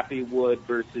crappy wood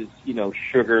versus,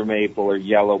 sugar maple or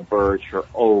yellow birch or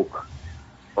oak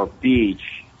or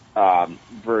beech,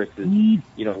 versus,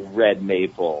 red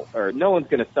maple. Or no one's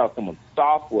going to sell someone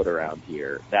softwood around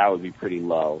here. That would be pretty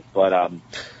low. But,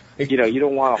 you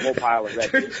don't want a whole pile of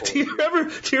red maple. Do you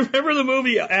remember the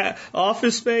movie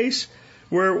Office Space?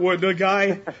 Where the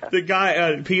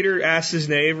guy, Peter asks his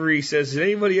neighbor, he says, has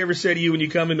anybody ever said to you when you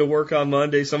come into work on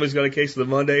Monday, somebody's got a case of the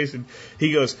Mondays? And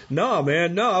he goes, no,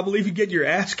 man, no, I believe you get your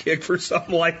ass kicked for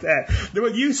something like that.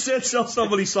 When you said sell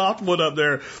somebody softwood up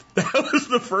there, that was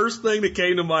the first thing that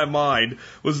came to my mind,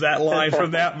 was that line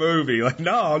from that movie. Like,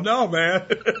 no, man.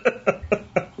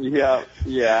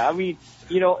 Yeah. I mean,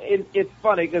 it's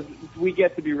funny because we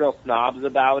get to be real snobs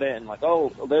about it, and like,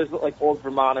 there's like old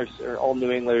Vermonters or old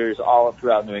New Englanders all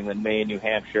throughout New England, Maine, New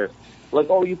Hampshire, like,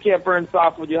 you can't burn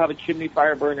softwood, you'll have a chimney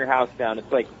fire, burn your house down.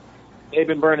 It's like they've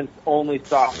been burning only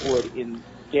softwood in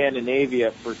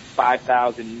Scandinavia for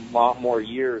 5,000 more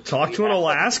years. Talk to an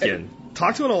Alaskan.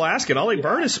 All they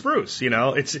burn is spruce,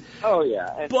 It's. Oh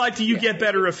yeah. But do you get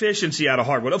better efficiency out of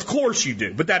hardwood? Of course you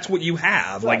do. But that's what you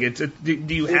have. Right. Like,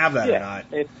 do you have that or not?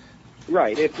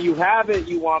 Right. If you have it,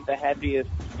 you want the heaviest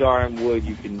darn wood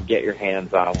you can get your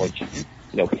hands on, which is,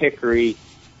 hickory,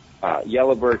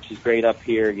 yellow birch is great up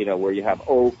here. Where you have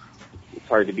oak, it's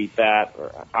hard to beat that.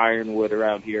 Or ironwood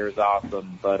around here is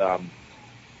awesome. But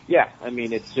I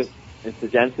mean, it's a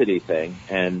density thing,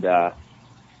 and so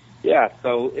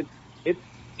it's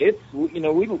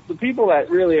the people that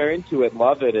really are into it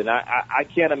love it, and I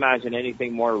can't imagine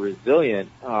anything more resilient,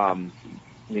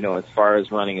 as far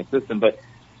as running a system. But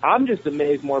I'm just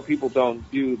amazed more people don't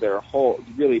do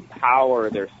really power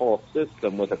their whole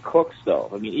system with a cook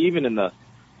stove. I mean, even in the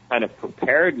kind of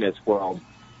preparedness world,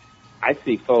 I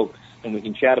see folks, and we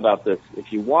can chat about this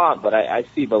if you want, but I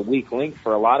see the weak link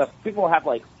for a lot of people have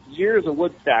like years of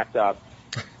wood stacked up,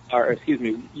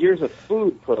 years of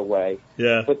food put away.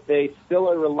 Yeah. But they still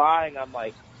are relying on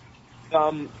like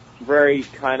some very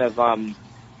kind of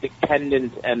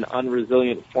dependent and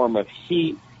unresilient form of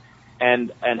heat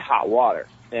and hot water.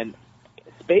 And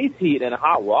space heat and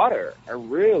hot water are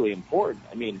really important.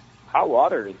 I mean, hot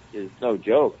water is no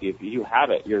joke. If you have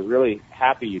it, you're really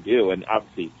happy you do. And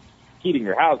obviously, heating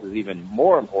your house is even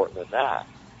more important than that.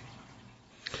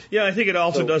 Yeah, I think it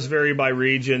also does vary by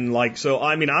region.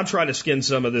 I'm trying to skin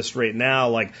some of this right now.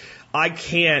 Like, I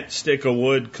can't stick a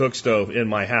wood cook stove in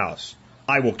my house.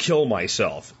 I will kill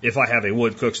myself if I have a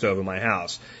wood cook stove in my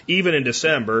house. Even in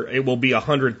December, it will be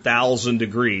 100,000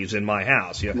 degrees in my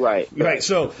house. Yeah. Right.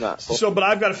 So, but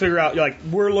I've got to figure out,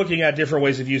 we're looking at different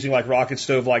ways of using rocket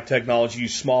stove-like technology,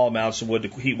 use small amounts of wood to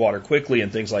heat water quickly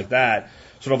and things like that.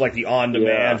 Sort of like the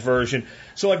on-demand version.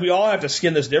 So we all have to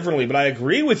skin this differently, but I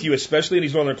agree with you, especially in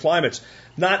these northern climates.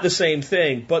 Not the same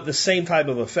thing, but the same type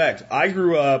of effect. I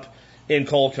grew up in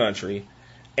coal country.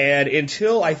 And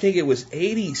until I think it was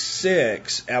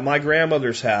 86 at my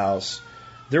grandmother's house,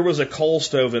 there was a coal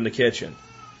stove in the kitchen.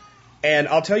 And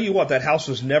I'll tell you what, that house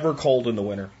was never cold in the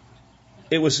winter.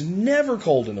 It was never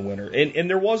cold in the winter. And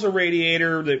there was a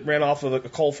radiator that ran off of a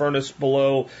coal furnace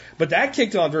below, but that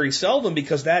kicked on very seldom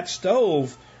because that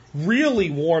stove really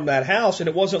warmed that house. And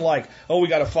it wasn't like, we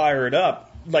got to fire it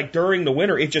up. Like during the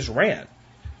winter, it just ran.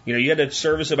 You had to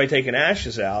service it by taking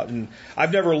ashes out. And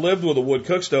I've never lived with a wood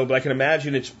cook stove, but I can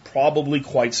imagine it's probably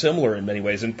quite similar in many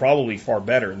ways and probably far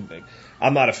better.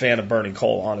 I'm not a fan of burning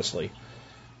coal, honestly.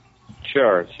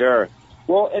 Sure.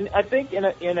 Well, and I think in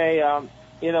a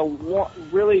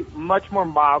really much more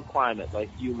mild climate like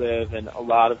you live and a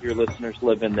lot of your listeners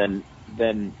live in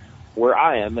than where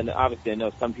I am, and obviously I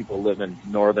know some people live in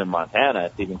northern Montana.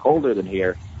 It's even colder than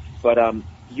here. But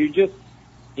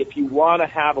if you want to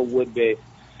have a wood-based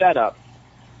setup,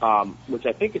 which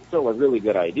I think is still a really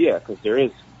good idea because there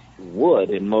is wood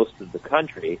in most of the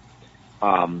country,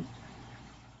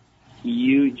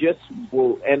 you just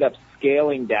will end up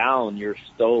scaling down your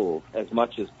stove as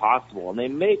much as possible. And they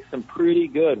make some pretty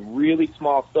good, really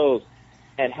small stoves.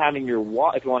 And having your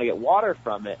if you want to get water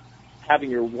from it, having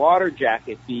your water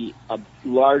jacket be a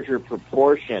larger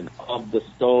proportion of the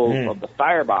stove, of the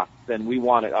firebox than we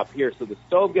want it up here. So the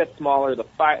stove gets smaller, the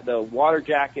water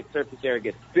jacket surface area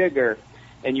gets bigger,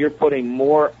 and you're putting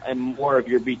more and more of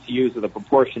your BTUs of the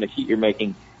proportion of heat you're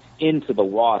making into the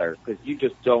water because you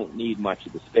just don't need much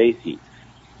of the space heat.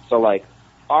 So like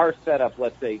our setup,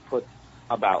 let's say, puts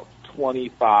about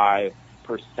 25%,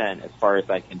 as far as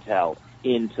I can tell,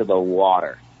 into the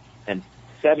water. And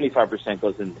 75%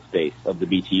 goes into the space of the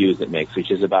BTUs it makes,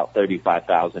 which is about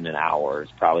 35,000 an hour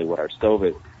is probably what our stove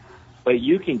is. But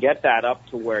you can get that up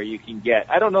to where you can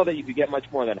get, I don't know that you could get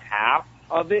much more than half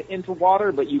of it into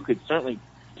water, but you could certainly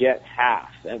get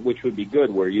half, which would be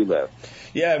good where you live.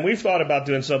 Yeah, and we've thought about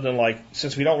doing something like,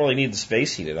 since we don't really need the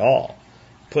space heat at all,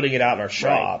 putting it out in our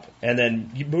shop, right, and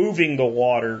then moving the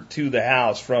water to the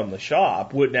house from the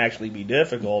shop wouldn't actually be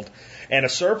difficult. And a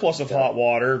surplus of hot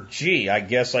water, gee, I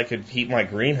guess I could heat my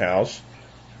greenhouse.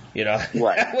 You know,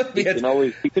 right. That would be you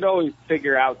could always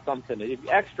figure out something.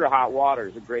 Extra hot water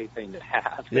is a great thing to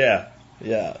have. Yeah.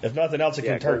 If nothing else, it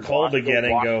can turn cold again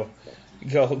and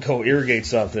go irrigate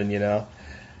something. You know.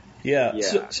 Yeah.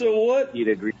 So what? Need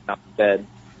a greenhouse bed.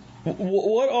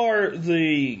 What are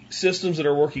the systems that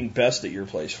are working best at your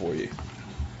place for you?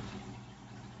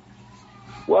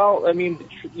 Well, I mean,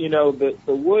 the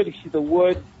wood.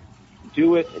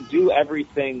 Do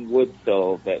everything wood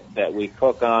stove that we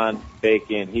cook on, bake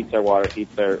in, heats our water,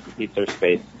 heats our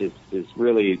space is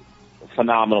really a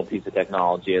phenomenal piece of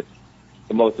technology. It's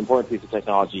the most important piece of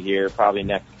technology here. Probably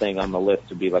next thing on the list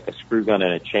would be like a screw gun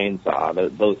and a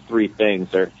chainsaw. Those three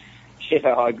things are,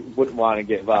 I wouldn't want to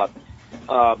give up.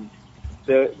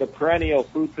 The perennial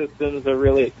food systems are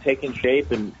really taking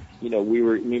shape, and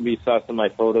maybe you saw some of my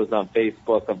photos on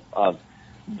Facebook of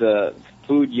the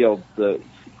food yields, the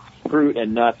fruit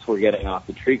and nuts we're getting off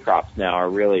the tree crops now are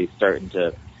really starting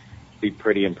to be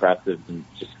pretty impressive and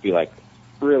just be like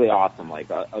really awesome, like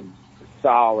a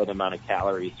solid amount of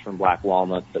calories from black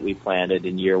walnuts that we planted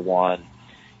in year one,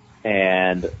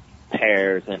 and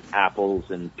pears and apples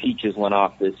and peaches went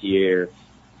off this year.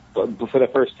 But for the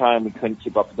first time, we couldn't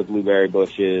keep up with the blueberry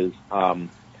bushes.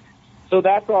 So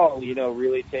that's all,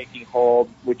 really taking hold,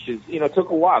 which is, it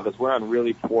took a while because we're on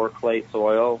really poor clay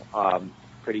soil,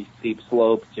 pretty steep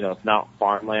slopes, it's not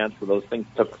farmland. So those things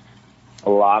took a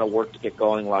lot of work to get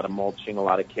going, a lot of mulching, a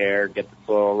lot of care, get the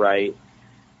soil right.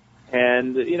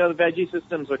 And, the veggie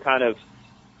systems are kind of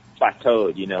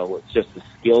plateaued, it's just a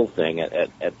skill thing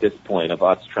at this point of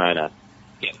us trying to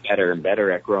get better and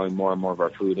better at growing more and more of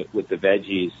our food with the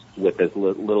veggies with as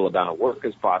little amount of work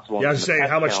as possible. Yeah, I was saying,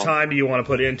 how much time do you want to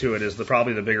put into it is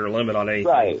probably the bigger limit on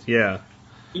anything. Right. Yeah.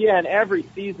 Yeah, and every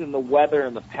season the weather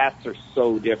and the pests are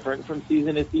so different from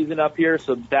season to season up here,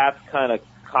 so that kind of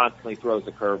constantly throws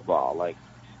a curveball. Like,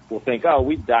 we'll think,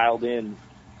 we dialed in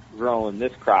growing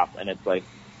this crop, and it's like,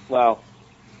 well,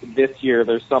 this year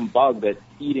there's some bug that's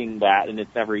eating that, and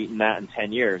it's never eaten that in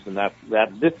 10 years. And that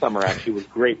this summer actually was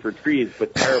great for trees,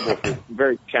 but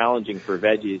very challenging for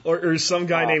veggies. Or some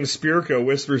guy named Spirko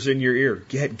whispers in your ear,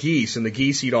 get geese, and the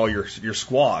geese eat all your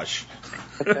squash.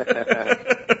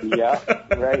 Yeah,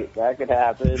 right. That could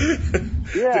happen.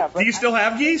 Yeah. Do you still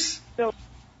have geese?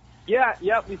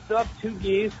 Yeah, we still have 2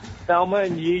 geese, Thelma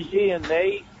and Gigi, and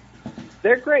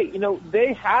they're great.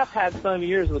 They have had some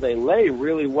years where they lay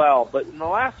really well, but in the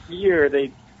last 2 years,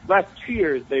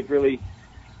 they've really,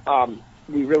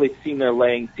 we've really seen their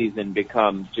laying season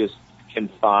become just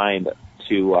confined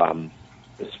to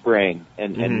the spring,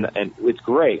 and it's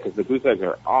great because the goose eggs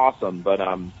are awesome, but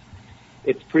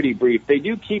it's pretty brief. They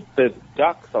do keep the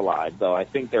ducks alive, though. I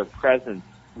think their presence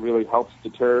really helps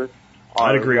deter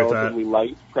our relatively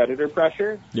light predator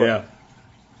pressure. Yeah.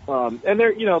 And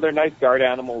they're nice guard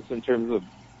animals in terms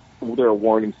of their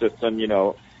warning system.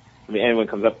 Anyone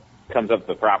comes up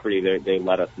the property, they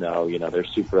let us know. They're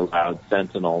super loud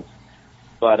sentinels.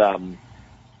 But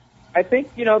I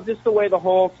think just the way the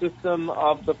whole system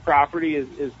of the property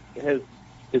is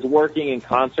working in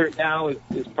concert now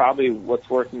is probably what's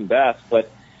working best. But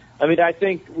I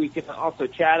think we can also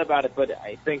chat about it. But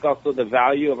I think also the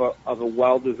value of a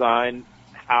well-designed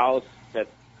house that's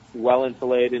well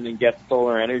insulated and gets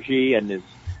solar energy and is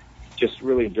just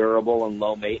really durable and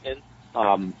low maintenance.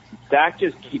 That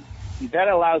just keeps that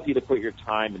allows you to put your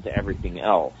time into everything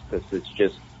else, because it's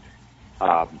just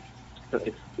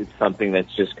it's something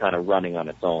that's just kind of running on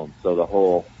its own.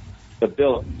 So the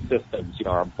built systems,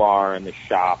 our bar and the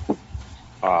shop,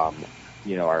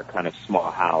 our kind of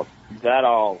small house,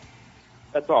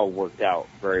 that's all worked out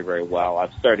very, very well.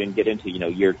 I'm starting to get into,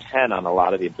 year 10 on a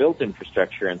lot of the built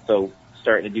infrastructure, and so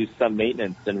starting to do some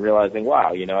maintenance and realizing,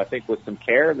 wow, I think with some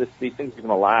care, these things are going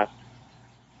to last,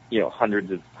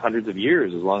 hundreds of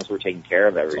years, as long as we're taking care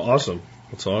of everything.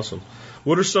 That's awesome.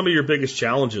 What are some of your biggest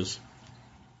challenges?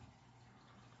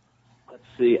 Let's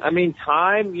see. I mean,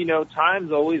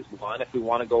 time's always one. If we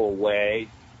want to go away,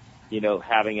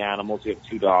 having animals, we have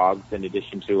 2 dogs in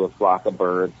addition to a flock of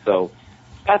birds, so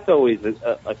that's always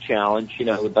a challenge.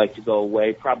 We'd like to go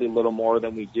away probably a little more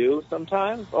than we do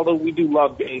sometimes, although we do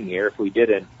love being here. If we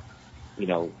didn't,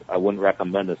 I wouldn't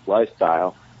recommend this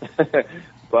lifestyle.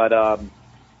 But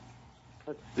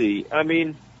let's see. I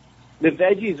mean, the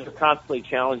veggies are constantly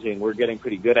challenging. We're getting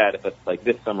pretty good at it, but like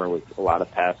this summer was a lot of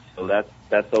pests, so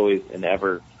that's always an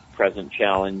ever-present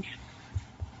challenge.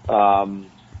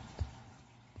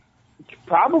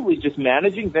 Probably just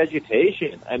managing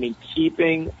vegetation. I mean,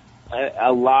 keeping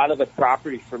a lot of the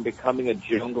property from becoming a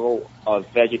jungle of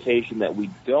vegetation that we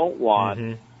don't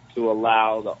want, to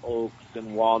allow the oaks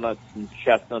and walnuts and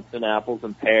chestnuts and apples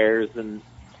and pears and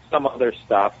some other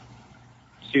stuff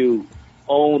to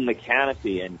own the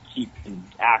canopy and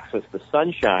access the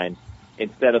sunshine,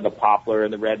 instead of the poplar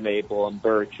and the red maple and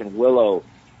birch and willow.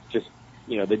 Just,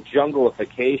 the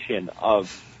junglification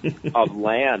of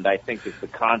land, I think, is the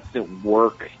constant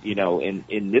work,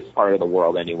 in this part of the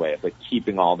world anyway, but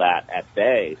keeping all that at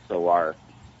bay, so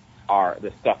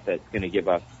the stuff that's going to give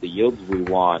us the yields we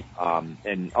want,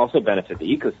 and also benefit the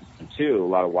ecosystem too. A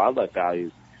lot of wildlife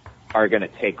values are going to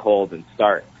take hold and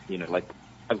start. Like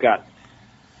I've got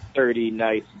 30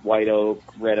 nice white oak,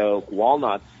 red oak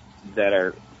walnuts that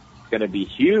are going to be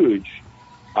huge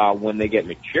when they get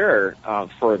mature,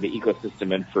 for the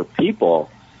ecosystem and for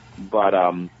people. But,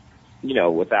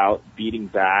 without beating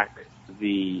back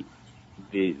the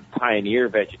pioneer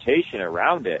vegetation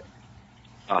around it,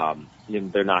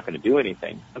 they're not going to do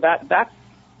anything.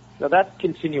 That's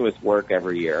continuous work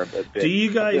every year. Do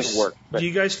you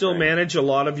guys still manage a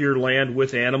lot of your land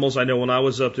with animals? I know when I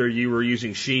was up there, you were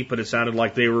using sheep, but it sounded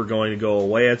like they were going to go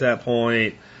away at that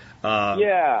point.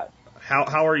 Yeah.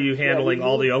 How are you handling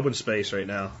all the open space right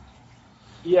now?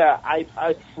 Yeah,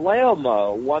 I flail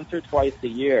mow once or twice a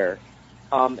year,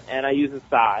 and I use a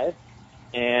scythe,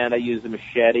 and I use a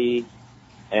machete,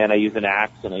 and I use an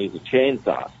axe, and I use a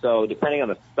chainsaw. So depending on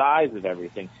the size of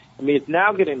everything, I mean, it's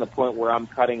now getting to the point where I'm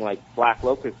cutting like black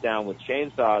locust down with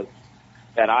chainsaws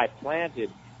that I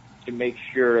planted to make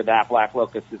sure that black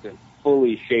locust isn't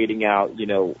fully shading out,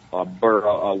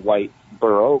 a white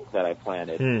bur oak that I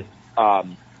planted.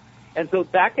 And so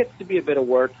that gets to be a bit of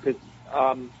work, because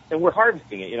and we're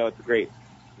harvesting it. It's a great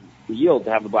yield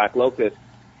to have the black locust,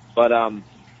 but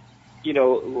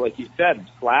like you said,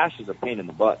 slash is a pain in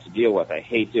the butt to deal with. I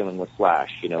hate dealing with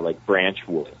slash, like branch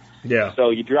wood. Yeah. So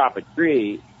you drop a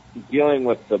tree, dealing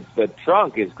with the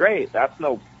trunk is great. That's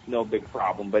no big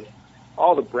problem. But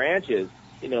all the branches,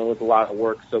 is a lot of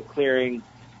work. So clearing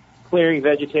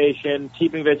vegetation,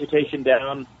 keeping vegetation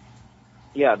down.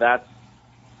 Yeah, that's.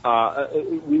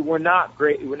 We're not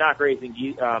grazing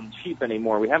sheep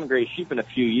anymore. We haven't grazed sheep in a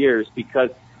few years because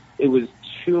it was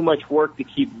too much work to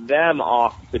keep them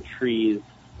off the trees.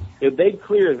 They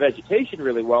clear the vegetation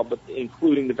really well, but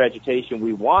including the vegetation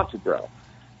we want to grow.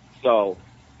 So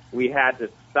we had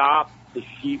to stop the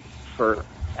sheep for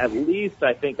at least,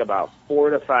 I think, about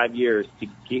 4 to 5 years to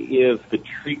give the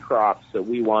tree crops that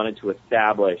we wanted to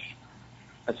establish,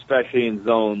 especially in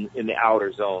the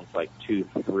outer zones like 2,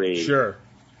 3. Sure.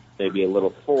 Maybe a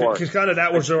little 4. Because kind of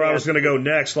that was where I was going to go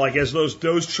next. Like as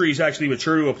those trees actually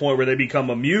mature to a point where they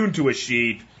become immune to a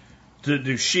sheep,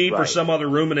 do sheep or some other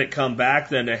ruminant come back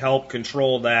then to help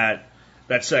control that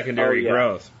secondary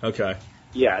growth? Okay.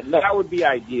 Yeah, that would be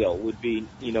ideal. Would be,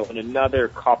 in another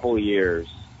couple years,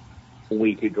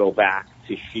 we could go back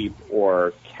to sheep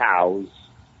or cows.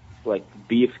 Like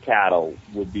beef cattle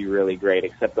would be really great,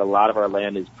 except a lot of our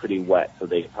land is pretty wet, so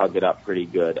they hug it up pretty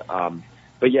good.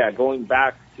 But yeah, going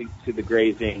back to the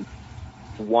grazing,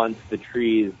 once the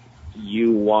trees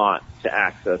you want to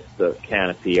access the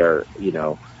canopy are,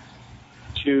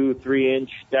 2-3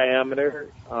 inch diameter,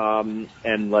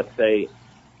 and let's say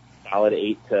solid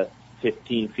 8 to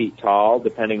 15 feet tall,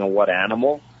 depending on what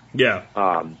animal. Yeah.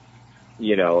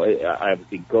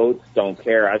 Obviously goats don't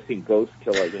care. I've seen goats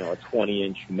kill a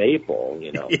 20-inch maple,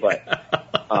 but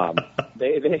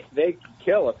they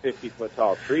kill a 50-foot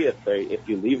tall tree if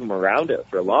you leave them around it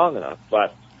for long enough.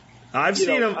 But I've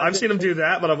seen them do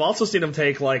that, but I've also seen them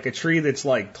take like a tree that's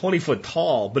like 20 foot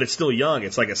tall, but it's still young.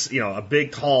 It's like a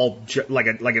big, tall, like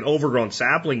an overgrown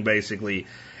sapling basically,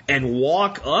 and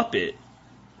walk up it.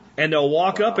 And they'll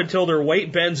walk up until their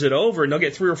weight bends it over, and they'll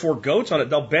get 3 or 4 goats on it.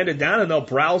 They'll bend it down and they'll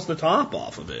browse the top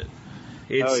off of it.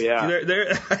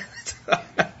 They're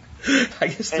I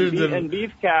guess and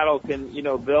beef cattle can,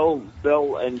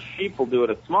 they'll and sheep will do it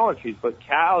at smaller trees, but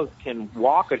cows can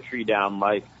walk a tree down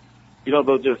like,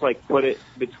 they'll just like put it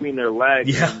between their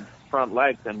legs and front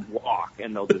legs and walk,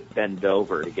 and they'll just bend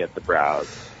over to get the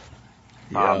browse.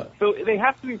 Yeah. So they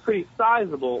have to be pretty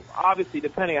sizable, obviously,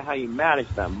 depending on how you manage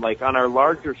them. Like on our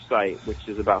larger site, which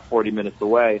is about 40 minutes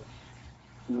away,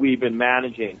 we've been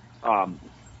managing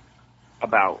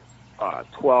about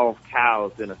 12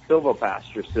 cows in a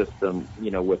silvopasture system,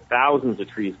 with thousands of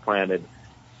trees planted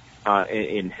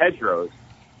in hedgerows.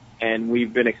 And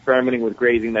we've been experimenting with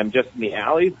grazing them just in the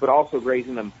alleys, but also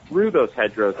grazing them through those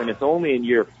hedgerows. And it's only in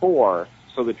year 4,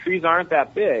 so the trees aren't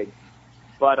that big.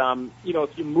 But,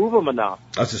 if you move them enough,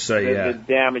 the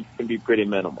damage can be pretty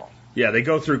minimal. Yeah, they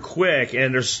go through quick,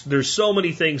 and there's so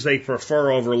many things they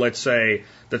prefer over, let's say,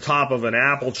 the top of an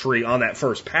apple tree on that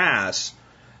first pass,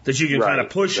 that you can kind of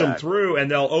push them through,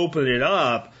 and they'll open it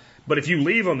up. But if you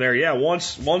leave them there,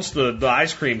 once the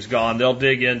ice cream's gone, they'll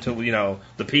dig into,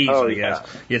 the peas, I guess.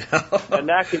 And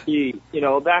that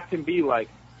can be like,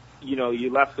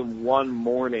 you left them one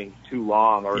morning too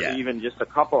long, or even just a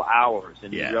couple hours,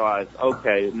 and you realize,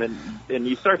 okay, and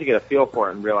you start to get a feel for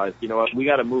it and realize, we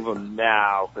got to move them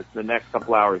now, because the next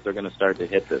couple hours they're going to start to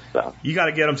hit this stuff. You got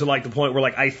to get them to like the point where,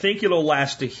 like, I think it'll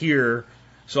last to here,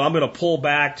 so I'm going to pull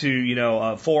back to,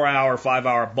 a 4-hour,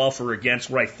 5-hour buffer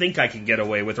against what I think I can get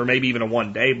away with, or maybe even a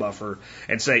 1-day buffer,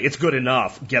 and say it's good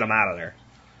enough, get them out of there.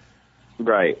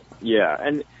 Right. Yeah.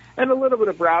 And a little bit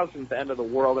of browsing at the end of the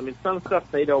world. I mean, some stuff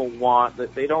they don't want,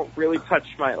 that they don't really touch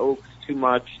my oaks too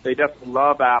much. They definitely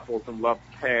love apples and love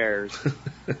pears.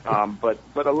 But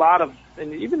a lot of,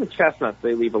 and even the chestnuts,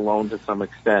 they leave alone to some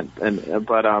extent.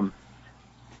 The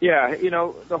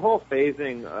whole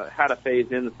phasing, how to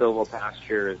phase in the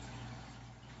silvopasture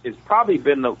is probably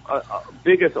been the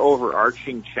biggest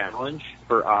overarching challenge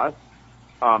for us,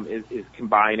 is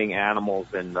combining animals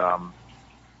and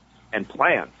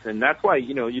plants. And that's why,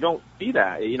 you don't see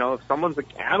that. If someone's an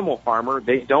animal farmer,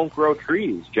 they don't grow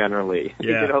trees generally.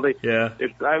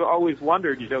 I've always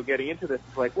wondered, getting into this,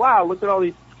 it's like, wow, look at all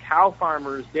these cow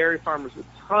farmers, dairy farmers with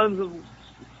tons of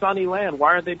sunny land.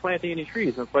 Why aren't they planting any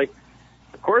trees? And it's like,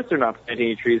 of course they're not planting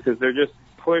any trees, because they're just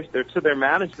pushed, they're to their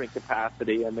management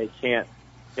capacity, and they can't,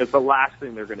 it's the last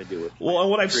thing they're going to do. Well, and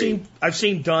what I've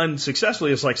seen done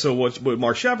successfully is like, so what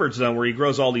Mark Shepard's done, where he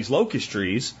grows all these locust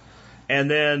trees, and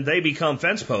then they become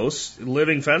fence posts,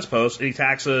 living fence posts, and he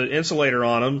tacks an insulator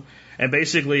on them, and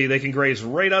basically they can graze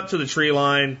right up to the tree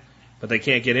line, but they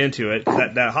can't get into it.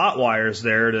 That hot wire is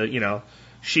there to,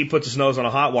 sheep puts his nose on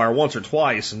a hot wire once or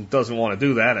twice and doesn't want to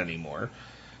do that anymore.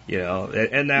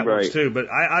 And that works too. But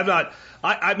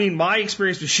I mean, my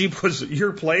experience with sheep was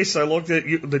your place. I looked at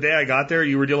you the day I got there,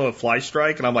 you were dealing with fly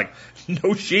strike, and I'm like,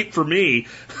 no sheep for me.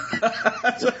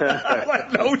 I'm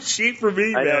like, no sheep for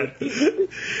me, man.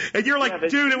 And you're like,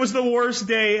 dude, it was the worst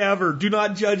day ever. Do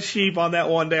not judge sheep on that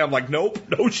one day. I'm like, nope,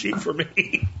 no sheep for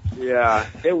me. Yeah,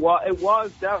 it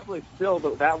was definitely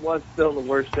that was still the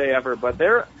worst day ever. But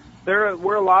there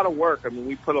were a lot of work. I mean,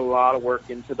 we put a lot of work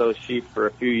into those sheep for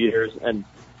a few years, and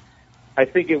I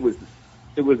think it was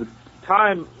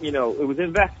time, it was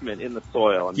investment in the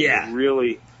soil. I mean, it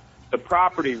really, the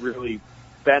property really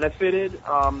benefited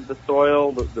the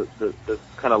soil, the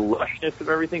kind of lushness of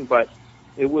everything, but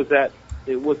it was at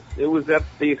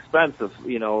the expense of,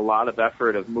 a lot of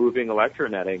effort of moving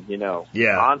electronetting,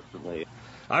 constantly.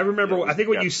 I remember, I think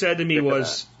what you said to me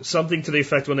was something to the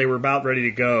effect when they were about ready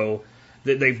to go,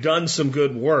 that they've done some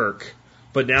good work,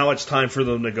 but now it's time for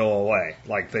them to go away.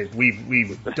 Like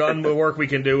we've done the work we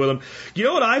can do with them. You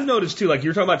know what I've noticed too? Like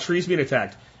you're talking about trees being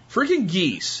attacked. Freaking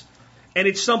geese. And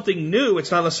it's something new.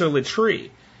 It's not necessarily a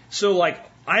tree. So like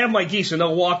I have my geese and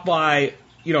they'll walk by,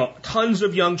 tons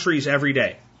of young trees every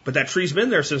day. But that tree's been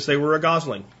there since they were a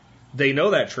gosling. They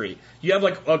know that tree. You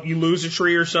have you lose a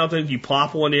tree or something, you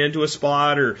plop one into a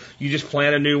spot, or you just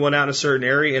plant a new one out in a certain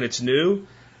area and it's new.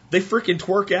 They freaking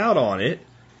twerk out on it.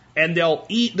 And they'll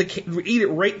eat it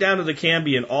right down to the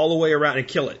cambium all the way around and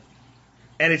kill it.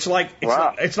 And it's like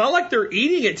it's not like they're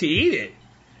eating it to eat it.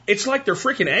 It's like they're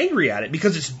freaking angry at it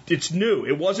because it's new.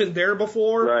 It wasn't there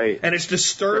before, and it's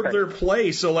disturbed their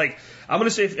place. So like I'm gonna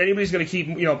say if anybody's gonna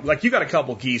keep, like you got a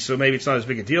couple geese, so maybe it's not as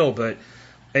big a deal. But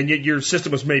And yet your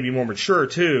system was maybe more mature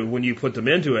too when you put them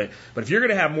into it. But if you're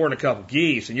going to have more than a couple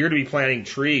geese and you're going to be planting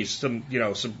trees, some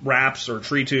wraps or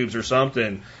tree tubes or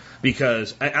something,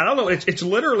 because I don't know, it's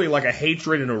literally like a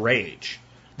hatred and a rage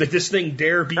that this thing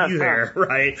dare be there,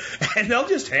 right? And they'll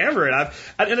just hammer it.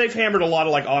 And they've hammered a lot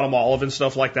of like autumn olive and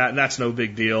stuff like that, and that's no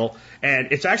big deal.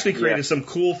 And it's actually created some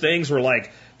cool things where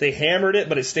like they hammered it,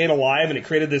 but it stayed alive, and it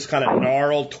created this kind of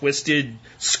gnarled, twisted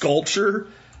sculpture.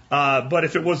 But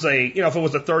if it was a $30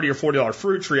 or $40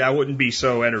 fruit tree, I wouldn't be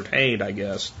so entertained, I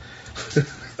guess.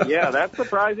 Yeah, that's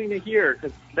surprising to hear,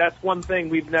 because that's one thing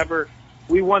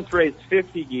we once raised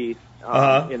 50 geese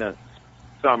in a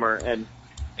summer and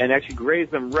actually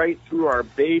grazed them right through our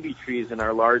baby trees in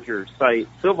our larger site,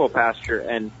 silvopasture,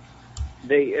 and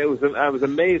I was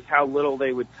amazed how little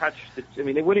they would touch they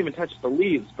wouldn't even touch the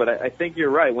leaves, but I think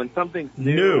you're right. When something's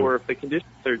new or if the conditions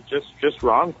are just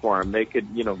wrong for them, they could,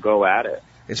 go at it.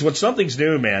 It's when something's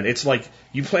new, man. It's like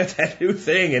you plant that new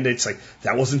thing, and it's like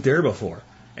that wasn't there before.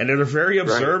 And they're very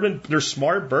observant. Right. They're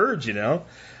smart birds,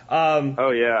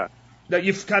 Oh yeah. Now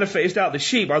you've kind of phased out the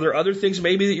sheep. Are there other things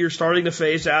maybe that you're starting to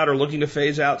phase out or looking to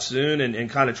phase out soon, and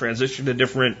kind of transition to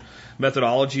different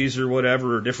methodologies or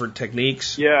whatever, or different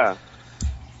techniques? Yeah.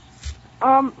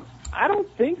 I don't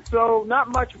think so. Not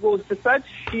much. Well, besides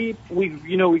sheep, we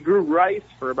grew rice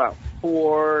for about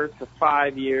 4 to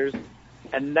 5 years.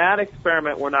 And that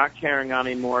experiment we're not carrying on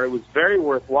anymore. It was very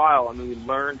worthwhile. We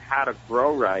learned how to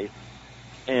grow rice,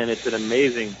 and it's an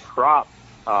amazing crop.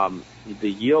 The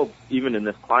yield, even in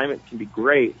this climate, can be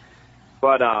great.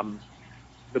 But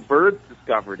the birds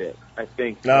discovered it, I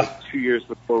think, 2 years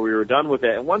before we were done with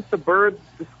it. And once the birds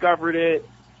discovered it,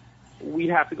 we'd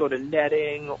have to go to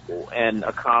netting and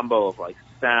a combo of, like,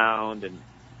 sound and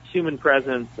human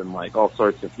presence and like all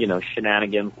sorts of,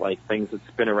 shenanigans, like things that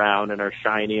spin around and are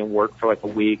shiny and work for like a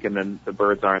week, and then the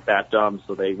birds aren't that dumb,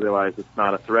 so they realize it's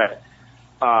not a threat.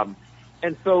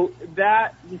 And so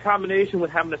that in combination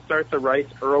with having to start the rice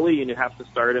early, and you have to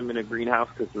start them in a greenhouse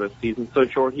because the season's so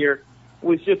short here,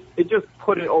 it just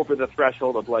put it over the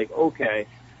threshold of like, okay,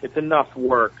 it's enough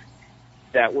work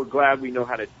that we're glad we know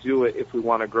how to do it if we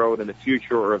want to grow it in the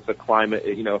future, or if the climate,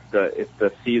 if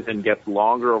the season gets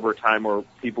longer over time, or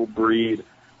people breed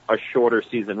a shorter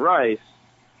season rice,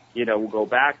 we'll go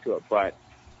back to it. But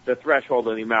the threshold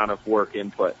and the amount of work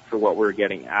input for what we're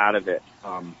getting out of it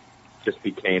just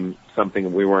became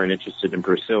something we weren't interested in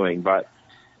pursuing. But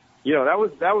that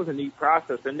was a neat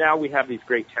process, and now we have these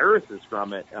great terraces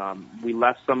from it. We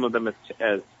left some of them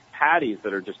as paddies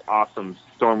that are just awesome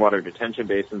stormwater detention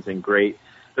basins, and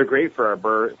they're great for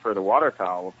for the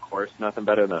waterfowl, of course, nothing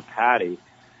better than a paddy.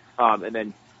 And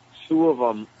then 2 of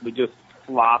them, we just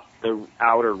flopped the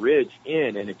outer ridge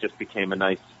in, and it just became a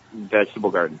nice vegetable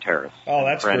garden terrace. Oh,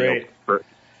 that's great.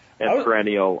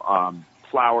 Perennial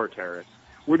flower terrace.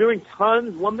 We're doing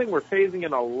tons. One thing we're phasing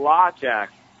in a lot, Jack,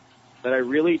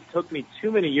 that took me too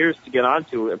many years to get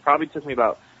onto. It probably took me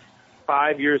about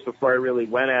 5 years before I really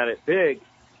went at it big,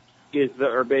 is the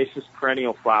herbaceous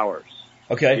perennial flowers.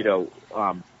 Okay.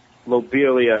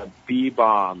 Lobelia, bee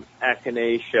balm,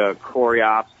 echinacea,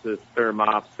 coreopsis,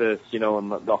 thermopsis,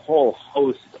 and the whole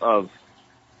host of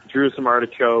Jerusalem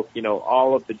artichoke,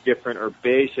 all of the different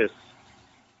herbaceous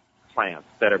plants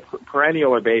that are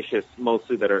perennial herbaceous,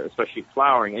 mostly that are especially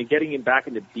flowering. And getting back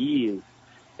into bees,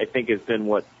 I think, has been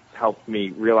what helped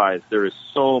me realize there is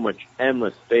so much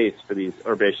endless space for these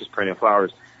herbaceous perennial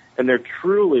flowers. And they're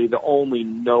truly the only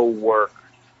no-work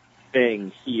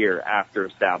thing here after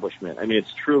establishment.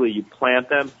 It's truly, you plant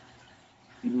them,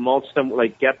 you mulch them,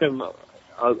 like get them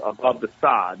above the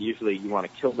sod. Usually you want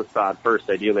to kill the sod first,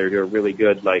 ideally, or do a really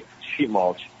good, like, sheet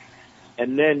mulch.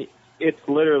 And then it's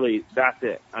literally, that's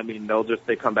it.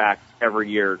 They come back every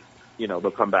year.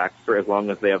 They'll come back for as long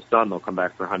as they have sun. They'll come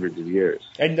back for hundreds of years.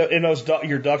 And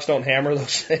your ducks don't hammer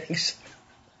those things?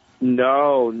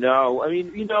 No.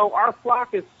 Our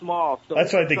flock is small. So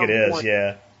that's what I think it is,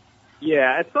 yeah.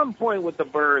 Yeah, at some point with the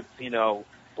birds,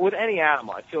 with any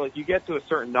animal, I feel like you get to a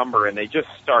certain number and they just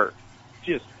start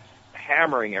just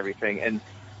hammering everything. And,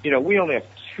 we only have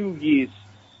 2 geese,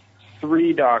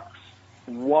 3 ducks,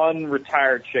 1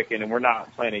 retired chicken, and we're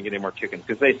not planning to get any more chickens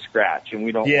because they scratch, and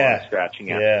we don't want scratching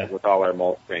with all our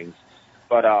molt things.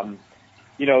 But,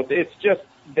 it's just,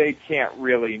 they can't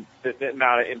really, the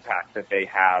amount of impact that they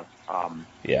have.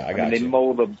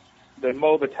 They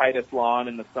mow the tightest lawn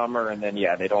in the summer, and then,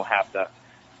 they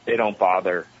don't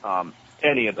bother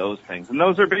any of those things. And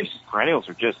those herbaceous perennials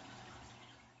are just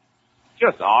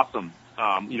awesome.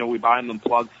 We buy them in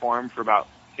plug form for about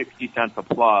 60 cents a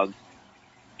plug.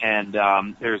 And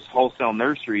there's wholesale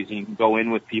nurseries, and you can go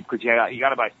in with people, because you got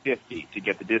to buy 50 to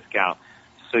get the discount.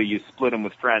 So you split them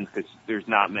with friends because there's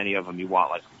not many of them. You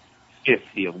want like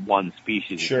 50 of one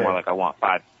species. Sure. It's more like I want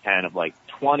 5 to 10 of like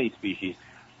 20 species.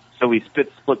 So we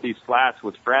split these flats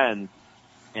with friends,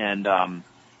 and man,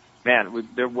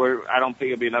 I don't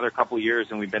think it'll be another couple of years,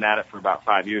 and we've been at it for about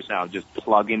 5 years now, just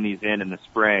plugging these in the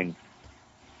spring,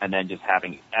 and then just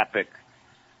having epic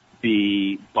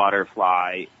bee,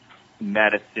 butterfly,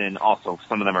 medicine. Also,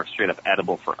 some of them are straight up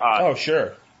edible for us. Oh,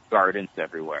 sure. Gardens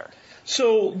everywhere.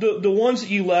 So the ones that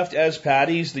you left as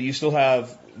patties that you still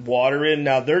have water in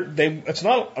now, it's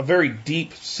not a very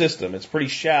deep system. It's pretty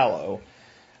shallow.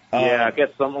 Yeah, I guess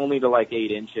some only to like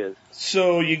 8 inches.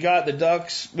 So you got the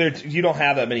ducks. You don't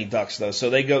have that many ducks though, so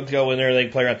they go in there and they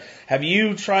can play around. Have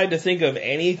you tried to think of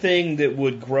anything that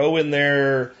would grow in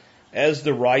there as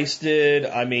the rice did?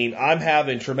 I mean, I'm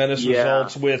having tremendous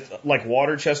results with like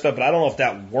water chestnut, but I don't know if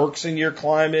that works in your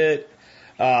climate.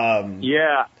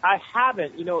 Yeah, I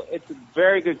haven't. You know, it's a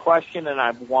very good question, and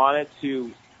I've wanted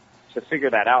to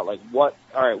figure that out. Like,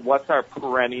 what's our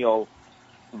perennial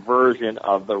version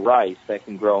of the rice that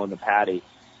can grow in the paddy?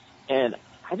 And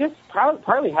I just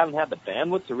partly haven't had the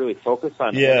bandwidth to really focus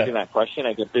on answering that question.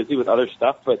 I get busy with other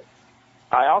stuff, but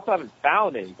I also haven't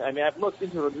found any. I mean, I've looked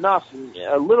into it enough,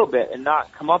 a little bit, and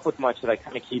not come up with much that I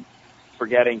kind of keep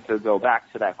forgetting to go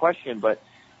back to that question. But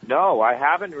no, I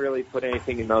haven't really put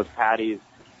anything in those paddies.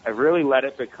 I've really let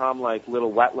it become like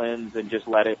little wetlands and just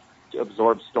let it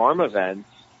absorb storm events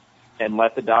and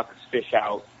let the ducks fish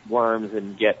out worms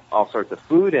and get all sorts of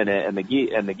food in it and the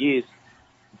geese.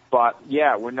 But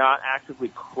yeah, we're not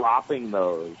actively cropping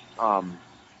those.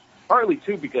 Partly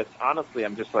too because honestly,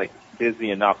 I'm just like busy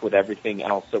enough with everything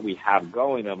else that we have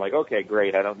going. I'm like, okay,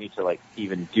 great. I don't need to like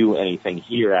even do anything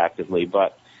here actively,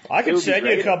 but I could send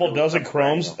you a couple dozen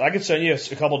chromes. I could send you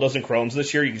a couple dozen chromes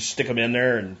this year. You can stick them in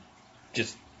there and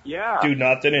just do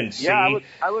nothing and see. Yeah,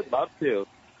 I would love to,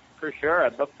 for sure.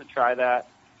 I'd love to try that.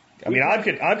 I mean,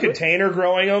 I'm container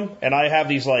growing them, and I have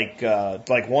these like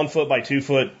 1 foot by 2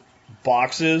 foot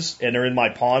boxes, and they're in my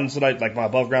ponds that my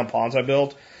above ground ponds I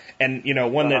built. And you know,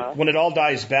 when it all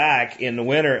dies back in the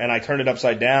winter, and I turn it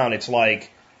upside down, it's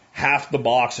like half the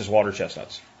box is water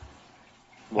chestnuts.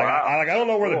 Wow. I don't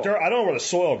know where the dirt, I don't know where the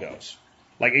soil goes.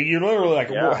 Like you're literally like,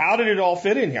 well, how did it all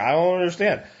fit in here? I don't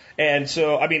understand. And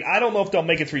so, I mean, I don't know if they'll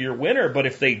make it through your winter, but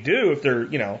if they do, if they're,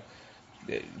 you know,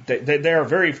 they are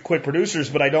very quick producers,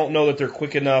 but I don't know that they're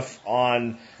quick enough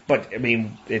on. But I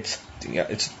mean, it's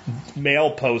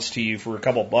mail post to you for a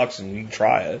couple bucks, and you can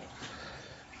try it.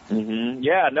 Mm-hmm.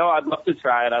 Yeah, no, I'd love to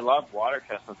try it. I love water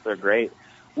chestnuts; they're great.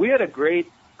 We had a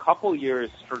great couple years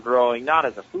for growing, not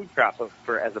as a food crop, but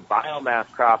as a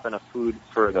biomass crop and a food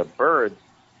for the birds.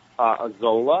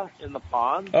 Azola in the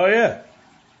pond. Oh yeah.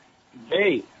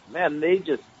 They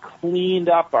just cleaned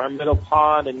up our middle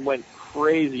pond and went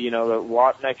crazy, you know,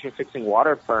 the nitrogen-fixing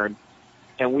water fern,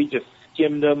 and we just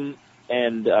skimmed them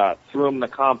and threw them in the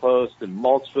compost and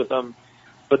mulched with them.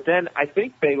 But then I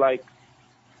think they, like,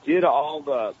 did all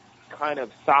the kind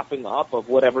of sopping up of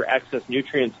whatever excess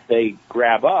nutrients they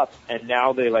grab up, and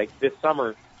now they, like, this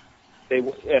summer,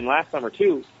 and last summer,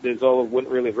 too, the Zola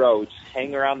wouldn't really grow. It would just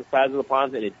hang around the sides of the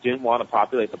ponds, and it didn't want to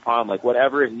populate the pond. Like,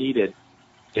 whatever it needed,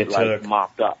 it like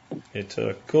mopped up. It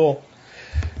took. Cool.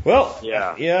 Well,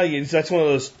 yeah, that's one of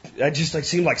those. That just like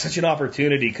seemed like such an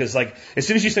opportunity because like as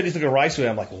soon as you said you took a rice away,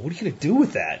 I'm like, well, what are you gonna do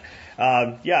with that?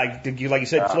 Like you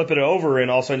said, flip it over,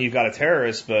 and all of a sudden you've got a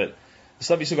terrace. But the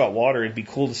stuff you still got water. It'd be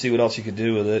cool to see what else you could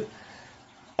do with it.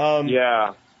 On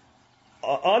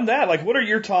that, like, what are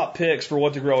your top picks for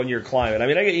what to grow in your climate? I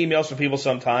mean, I get emails from people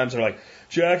sometimes. They're like,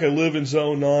 Jack, I live in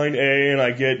zone 9A and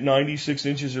I get 96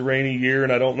 inches of rain a year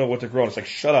and I don't know what to grow. And it's like,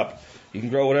 shut up. You can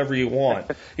grow whatever you want.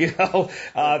 You know,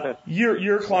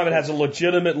 your climate has a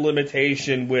legitimate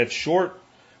limitation with short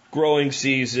growing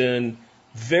season,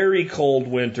 very cold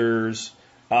winters,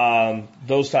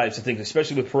 those types of things,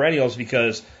 especially with perennials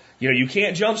because, you know, you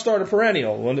can't jumpstart a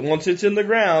perennial. Once it's in the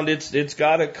ground, it's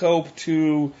got to cope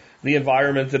to the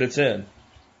environment that it's in.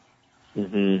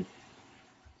 Mm-hmm.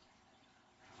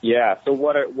 Yeah. So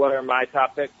what are my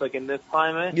top picks like in this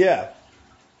climate? Yeah.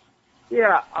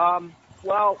 Yeah.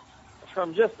 Well,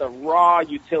 from just a raw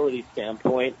utility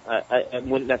standpoint, I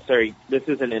wouldn't necessarily. This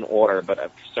isn't in order, but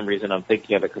for some reason I'm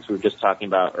thinking of it because we were just talking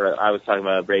about, or I was talking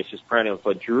about herbaceous perennials.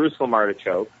 But Jerusalem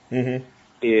artichoke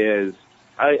is.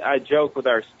 I joke with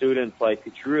our students like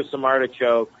Jerusalem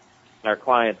artichoke. Our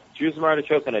clients, Jerusalem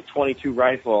artichoke and a 22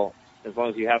 rifle, as long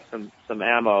as you have some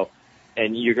ammo,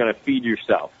 and you're going to feed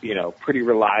yourself, you know, pretty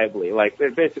reliably. Like,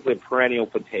 they're basically a perennial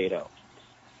potato.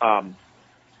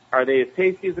 Are they as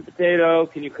tasty as a potato?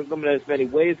 Can you cook them in as many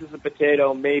ways as a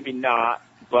potato? Maybe not.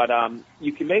 But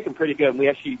you can make them pretty good. And we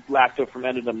actually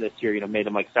lacto-fermented them this year, made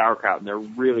them like sauerkraut, and they're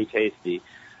really tasty.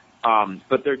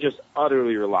 But they're just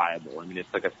utterly reliable. I mean,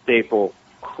 it's like a staple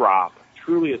crop,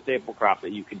 truly a staple crop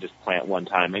that you can just plant one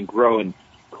time and grow in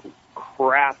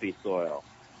crappy soil.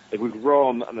 Like we grow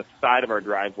them on the side of our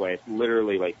driveway. It's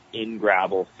literally like in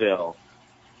gravel fill.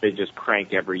 They just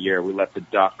crank every year. We let the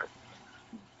duck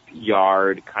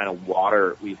yard kind of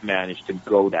water, we've managed to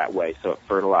go that way, so it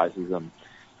fertilizes them.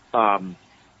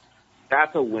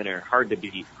 That's a winner. Hard to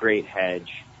beat. Great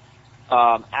hedge.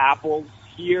 Apples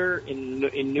here in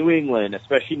New England,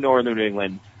 especially northern New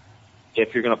England,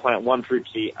 if you're going to plant one fruit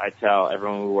tree, I tell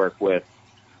everyone we work with,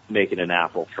 make it an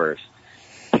apple first.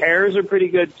 Pears are pretty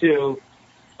good too,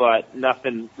 but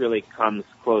nothing really comes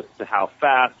close to how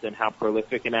fast and how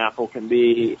prolific an apple can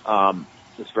be.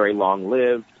 It's very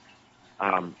long-lived.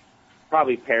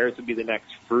 Probably pears would be the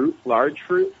next fruit, large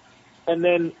fruit. And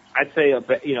then I'd say,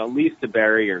 at least a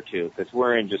berry or two, because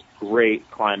we're in just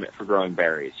great climate for growing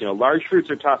berries. Large fruits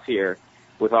are tough here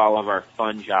with all of our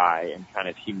fungi and kind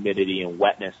of humidity and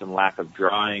wetness and lack of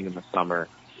drying in the summer.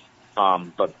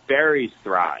 But berries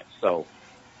thrive. So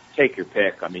take your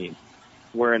pick. I mean,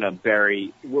 we're in a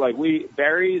berries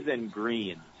and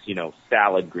greens,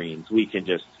 salad greens.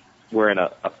 We're in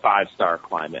a 5-star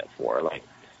climate for like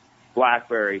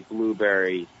blackberry,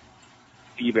 blueberry,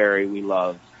 seaberry. We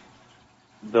love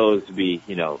those to be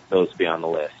on the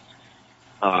list.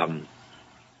 And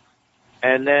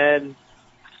then,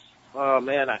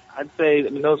 I'd say,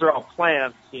 those are all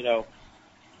plants,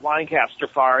 Linecap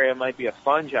stropharia might be a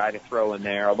fungi to throw in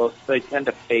there, although they tend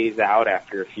to phase out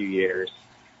after a few years.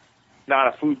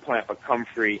 Not a food plant, but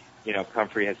comfrey.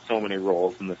 Comfrey has so many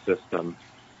roles in the system.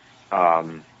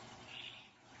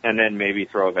 And then maybe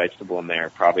throw a vegetable in there.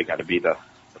 Probably got to be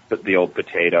the old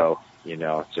potato.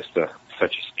 It's just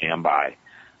such a standby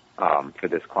for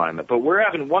this climate. But we're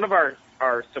having one of our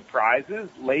surprises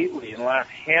lately in the last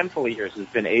handful of years has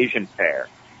been Asian pear.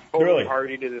 Really?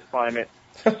 Hardy to this climate,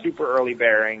 super early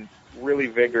bearing, really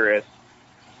vigorous.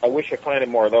 I wish I planted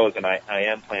more of those, and I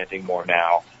am planting more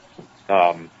now.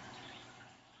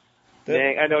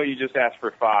 I know you just asked for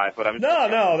 5, but I'm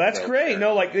no, that's great.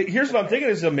 No, here's what I'm thinking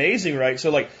is amazing, right?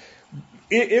 So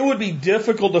it would be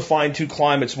difficult to find 2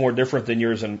 climates more different than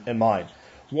yours and mine.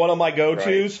 One of my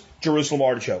go-tos, right. Jerusalem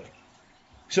artichoke.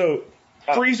 So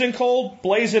freezing cold,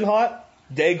 blazing hot,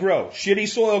 they grow. Shitty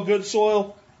soil, good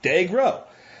soil, they grow.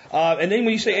 And then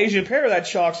when you say Asian pear, that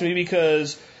shocks me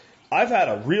because I've had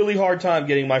a really hard time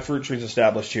getting my fruit trees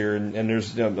established here, and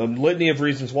there's a litany of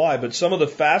reasons why, but some of the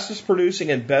fastest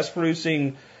producing and best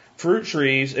producing fruit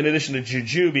trees, in addition to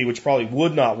jujube, which probably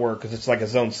would not work because it's like a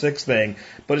zone 6 thing,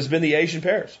 but it's been the Asian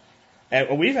pears. And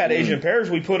when we've had Asian pears,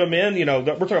 we put them in,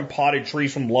 we're talking potted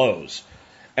trees from Lowe's,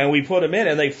 and we put them in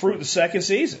and they fruit the second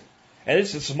season. And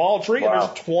it's a small tree and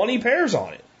there's 20 pears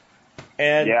on it.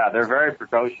 And yeah, they're very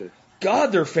precocious.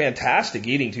 God, they're fantastic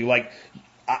eating too.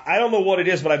 I don't know what it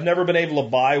is, but I've never been able to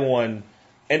buy one.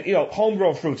 And,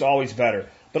 homegrown fruit's always better.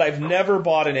 But I've never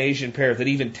bought an Asian pear that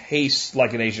even tastes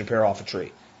like an Asian pear off a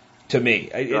tree, to me.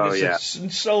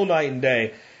 It's so night and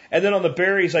day. And then on the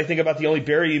berries, I think about the only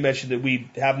berry you mentioned that we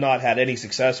have not had any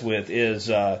success with is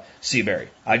sea berry.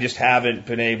 I just haven't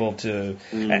been able to.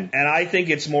 And I think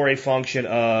it's more a function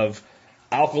of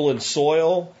alkaline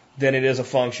soil than it is a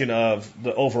function of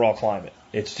the overall climate.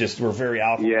 It's just we're very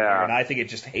alkaline, and I think it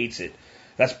just hates it.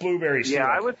 That's blueberries. Yeah,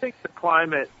 I would think the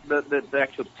climate, the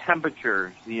actual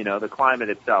temperature, the climate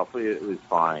itself, it was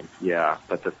fine. Yeah,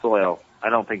 but the soil, I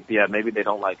don't think. Yeah, maybe they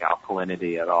don't like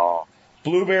alkalinity at all.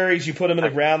 Blueberries, you put them in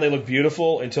the ground, they look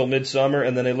beautiful until midsummer,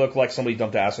 and then they look like somebody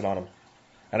dumped acid on them.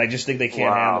 And I just think they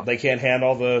can't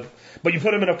handle the. But you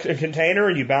put them in a container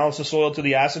and you balance the soil to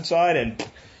the acid side, and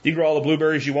you grow all the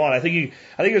blueberries you want. I think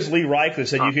it was Lee Reich that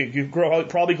said you could grow a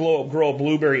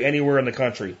blueberry anywhere in the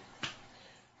country.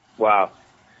 Wow.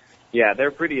 Yeah,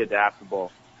 they're pretty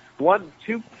adaptable.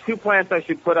 Two plants I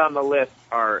should put on the list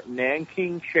are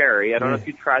Nanking cherry. I don't know if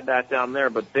you tried that down there,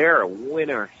 but they're a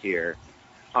winner here.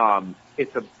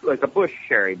 It's like a bush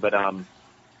cherry, but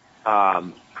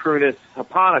Prunus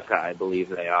japonica, I believe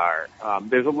they are.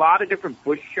 There's a lot of different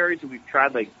bush cherries that we've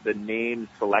tried, like the name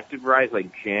selected varieties,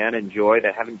 like Jan and Joy,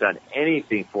 that haven't done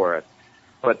anything for us.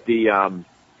 But the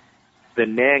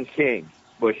Nanking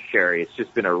bush cherry, it's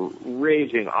just been a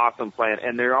raging awesome plant,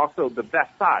 and they're also the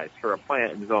best size for a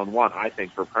plant in zone 1, I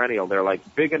think, for perennial. They're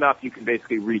like big enough you can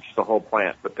basically reach the whole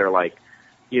plant, but they're like,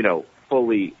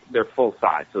 they're full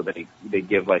size, so that they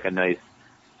give like a nice,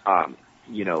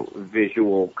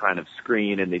 visual kind of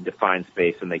screen, and they define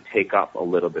space, and they take up a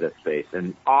little bit of space,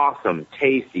 and awesome,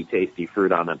 tasty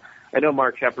fruit on them. I know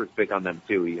Mark Shepard's big on them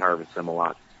too. He harvests them a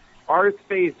lot. Ours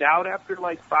phased out after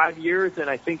like 5 years, and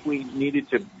I think we needed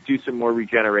to do some more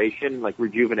regeneration, like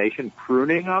rejuvenation,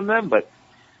 pruning on them, but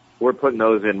we're putting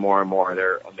those in more and more.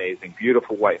 They're amazing.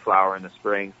 Beautiful white flower in the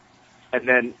spring. And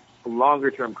then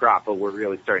longer term crop, but we're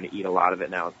really starting to eat a lot of it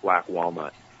now. It's black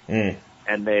walnut.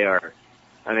 And they are,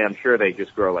 I mean, I'm sure they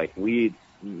just grow like weeds,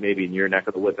 maybe in your neck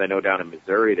of the woods. I know down in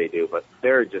Missouri they do, but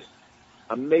they're just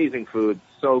amazing food,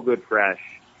 so good fresh,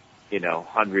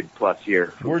 100+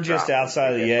 year. We're just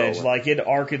outside of the edge. Like in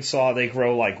Arkansas, they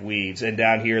grow like weeds, and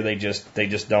down here they just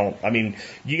don't. I mean,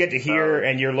 you get to here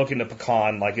and you're looking at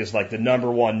pecan like it's like the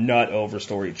number one nut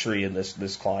overstory tree in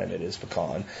this climate is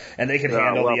pecan, and they can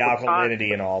handle the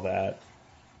alkalinity and all that.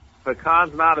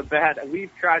 Pecan's not a bad.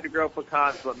 We've tried to grow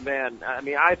pecans, but man, I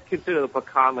mean, I consider the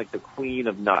pecan like the queen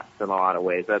of nuts in a lot of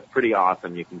ways. That's pretty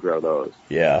awesome. You can grow those.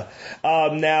 Yeah.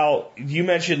 Now you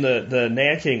mentioned the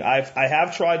Nanking. I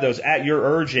have tried those at your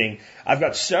urging. I've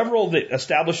got several that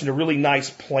establish into really nice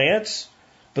plants,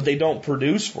 but they don't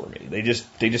produce for me. They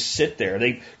just sit there.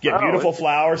 They get beautiful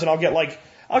flowers, and I'll get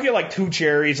like 2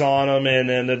 cherries on them, and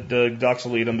then the ducks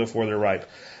will eat them before they're ripe.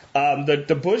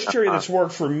 The bush cherry that's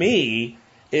worked for me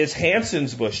is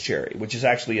Hanson's bush cherry, which is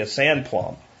actually a sand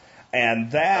plum,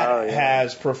 and that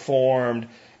has performed.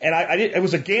 And it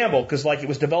was a gamble because like it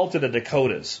was developed in the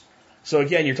Dakotas, so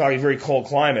again you're talking very cold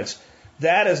climates.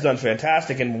 That has done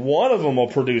fantastic, and one of them will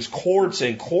produce quarts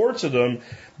and quarts of them.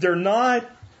 They're not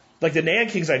like the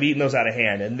Nankings. I've eaten those out of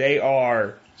hand, and they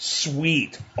are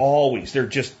sweet always. They're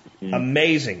just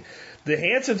amazing. The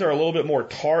Hansons are a little bit more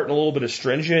tart and a little bit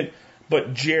astringent.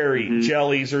 But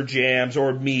jellies or jams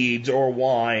or meads or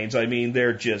wines, I mean,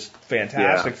 they're just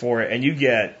fantastic for it. And you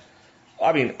get,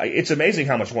 I mean, it's amazing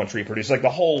how much one tree produces. Like the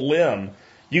whole limb,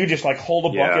 you can just like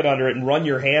hold a bucket under it and run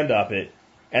your hand up it,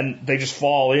 and they just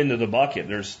fall into the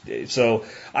bucket. So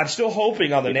I'm still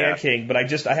hoping on the Nanking, but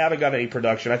I haven't got any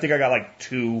production. I think I got like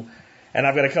 2, and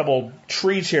I've got a couple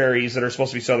tree cherries that are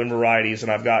supposed to be southern varieties,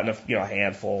 and I've gotten a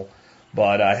handful,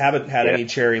 but I haven't had any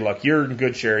cherry luck. You're in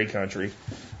good cherry country.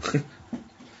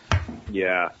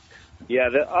 Yeah.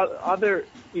 The other,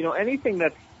 anything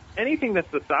that's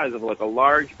the size of like a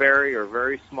large berry or a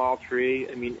very small tree.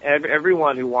 I mean,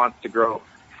 everyone who wants to grow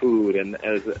food and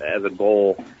as a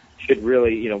goal should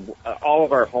really, all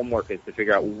of our homework is to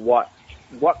figure out what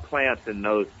plants in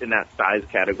that size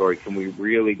category can we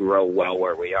really grow well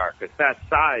where we are, because that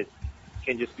size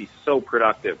can just be so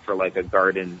productive for like a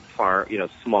garden farm,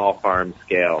 small farm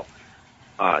scale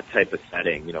type of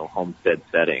setting, homestead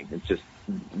setting. It's just,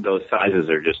 those sizes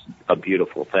are just a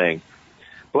beautiful thing.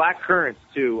 Black currants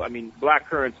too. I mean, black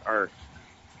currants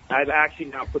I've actually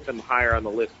now put them higher on the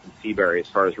list than sea berry as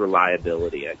far as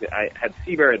reliability. I had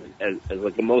sea berry as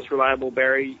like the most reliable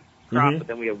berry crop, but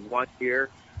then we have one year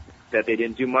that they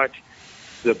didn't do much.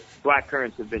 The black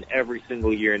currants have been every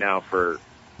single year now for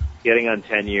getting on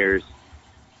 10 years,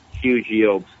 huge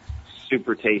yields,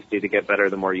 super tasty to get better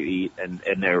the more you eat, and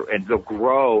they'll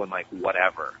grow and like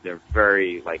whatever. They're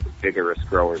very like vigorous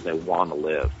growers. They want to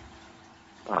live.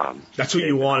 That's what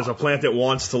you want, is a plant that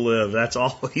wants to live. That's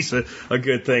always a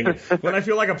good thing. When I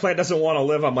feel like a plant doesn't want to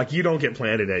live, I'm like, you don't get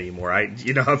planted anymore.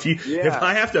 If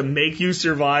I have to make you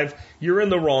survive, you're in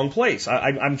the wrong place.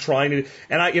 I'm trying to,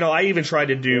 and I even tried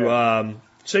to do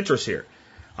citrus here.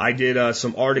 I did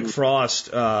some Arctic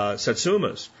Frost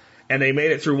satsumas. And they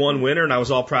made it through one winter, and I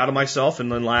was all proud of myself.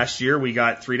 And then last year, we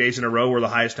got 3 days in a row where the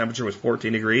highest temperature was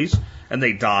 14 degrees, and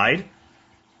they died.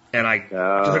 And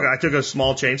I took a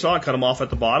small chainsaw, cut them off at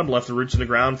the bottom, left the roots in the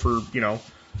ground for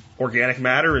organic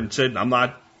matter, and said, I'm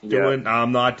not doing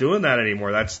that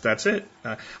anymore. That's it.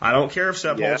 I don't care if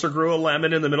Sepp Holzer grew a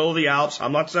lemon in the middle of the Alps.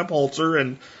 I'm not Sepp Holzer,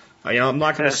 and I'm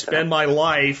not going to spend my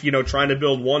life trying to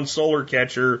build one solar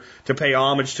catcher to pay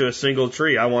homage to a single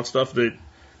tree. I want stuff that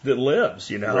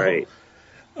lives, Right.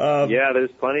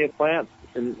 There's plenty of plants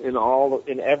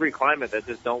in every climate that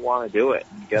just don't want to do it.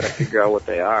 You got to figure out what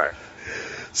they are.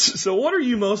 So what are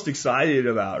you most excited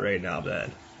about right now,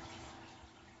 Ben?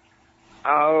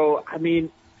 Oh, I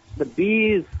mean, the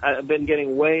bees, I've been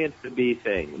getting way into the bee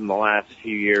thing in the last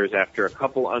few years after a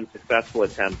couple unsuccessful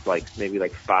attempts, maybe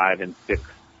 5 and 6,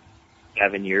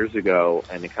 7 years ago,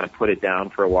 and I kind of put it down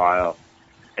for a while.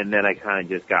 And then I kind of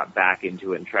just got back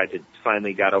into it and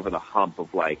finally got over the hump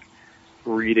of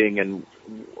reading and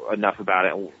enough about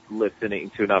it and listening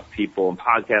to enough people and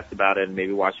podcasts about it and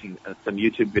maybe watching some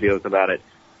YouTube videos about it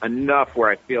enough where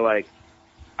I feel like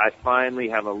I finally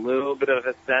have a little bit of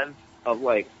a sense of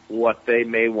what they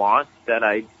may want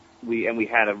we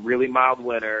had a really mild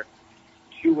winter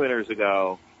 2 winters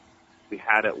ago. We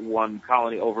had it one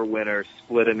colony over winter,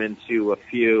 split them into a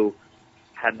few,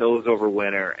 had those over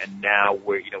winter, and now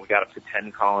we got up to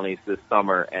 10 colonies this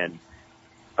summer, and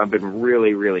I've been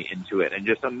really, really into it, and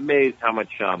just amazed how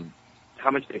much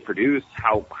they produce,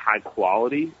 how high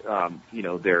quality,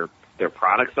 their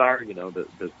products are,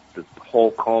 the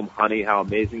whole comb honey, how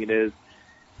amazing it is.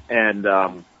 And,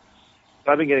 so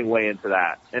I've been getting way into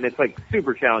that, and it's like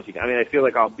super challenging. I mean, I feel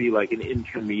like I'll be like an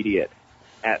intermediate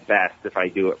at best if I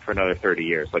do it for another 30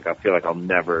 years. Like, I feel like I'll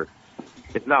never,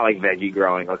 it's not like veggie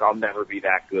growing. Like, I'll never be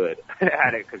that good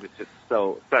at it because it's just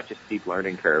such a steep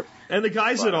learning curve. And the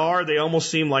guys that are, they almost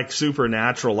seem like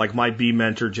supernatural. Like my bee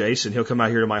mentor, Jason, he'll come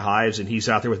out here to my hives and he's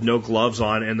out there with no gloves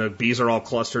on and the bees are all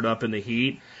clustered up in the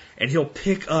heat. And he'll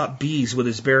pick up bees with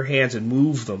his bare hands and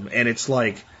move them. And it's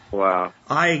like, wow,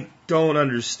 I don't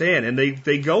understand. And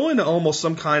they go into almost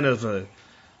some kind of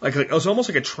it's almost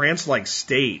like a trance-like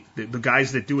state, the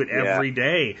guys that do it every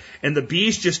day. And the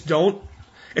bees just don't,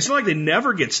 it's not like they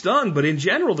never get stung, but in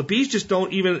general, the bees just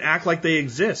don't even act like they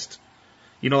exist.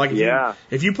 Like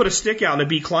if you put a stick out and a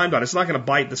bee climbed on it, it's not going to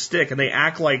bite the stick, and they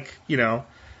act like,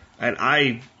 and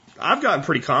I've gotten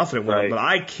pretty confident with it, but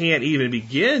I can't even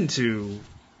begin to,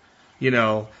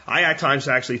 I at times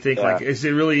actually think like, is it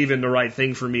really even the right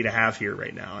thing for me to have here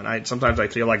right now? And sometimes I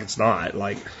feel like it's not.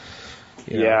 Like,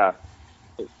 I'm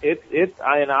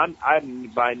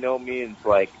by no means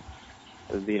like,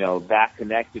 that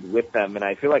connected with them, and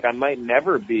I feel like I might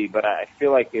never be, but I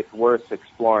feel like it's worth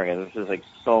exploring, and there's just like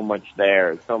so much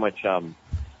there, so much kind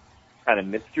of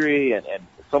mystery, and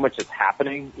so much that's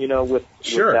happening, with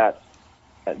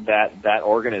that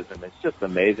organism. It's just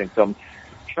amazing. So I'm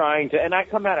trying to, and I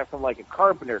come at it from like a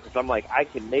carpenter, because I'm like, I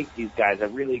can make these guys a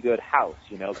really good house,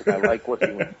 because I like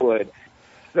working with wood.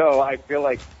 So I feel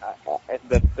like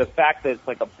the fact that it's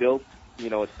like a built,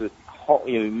 it's this,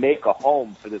 make a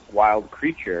home for this wild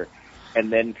creature,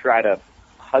 and then try to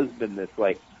husband this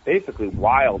like basically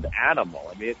wild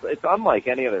animal. I mean, it's unlike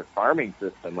any other farming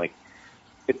system. Like,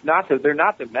 it's not that they're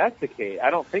not domesticated. I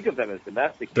don't think of them as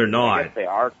domesticated. They're not. I guess they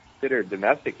are considered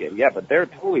domesticated. Yeah, but they're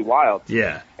totally wild.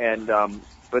 Yeah. And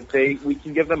but we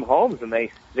can give them homes, and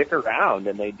they stick around,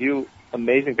 and they do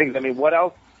amazing things. I mean, what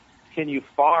else can you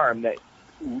farm that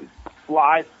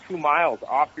flies 2 miles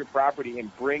off your property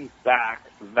and brings back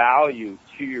value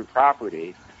to your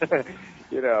property?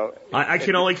 I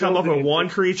can only come up with one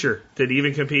creature that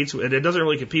even competes with, and it doesn't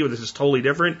really compete with this, it's totally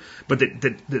different, but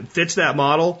that fits that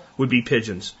model would be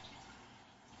pigeons.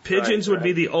 Pigeons would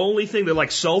be the only thing that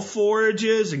like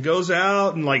self-forages and goes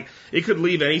out, and like it could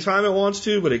leave anytime it wants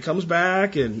to, but it comes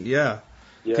back, and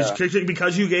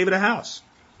because you gave it a house.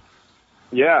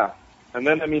 Yeah. And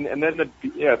then,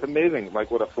 it's amazing,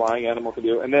 like what a flying animal can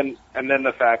do. And then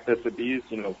the fact that the bees,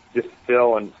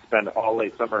 distill and spend all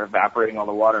late summer evaporating all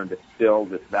the water and distill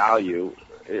this value,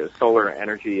 solar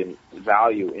energy and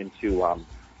value into, a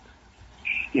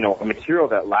material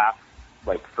that lasts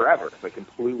like forever. It's like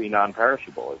completely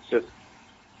non-perishable. It's just,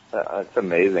 it's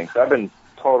amazing. So I've been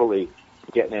totally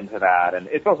getting into that. And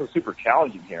it's also super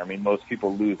challenging here. I mean, most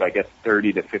people lose, I guess,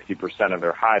 30 to 50% of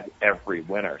their hives every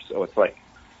winter. So it's like,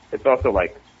 it's also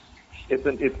like,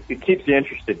 it keeps you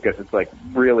interested because it's like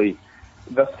really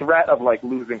the threat of like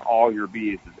losing all your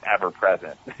bees is ever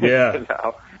present. Yeah.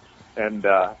 And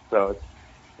so it's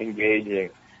engaging.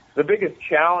 The biggest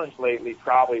challenge lately,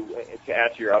 probably to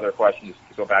answer your other question, just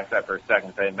to go back to that for a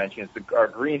second, I mentioned, is our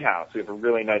greenhouse. We have a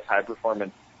really nice high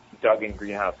performance dug-in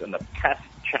greenhouse, and the pest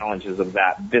challenges of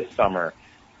that this summer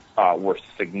were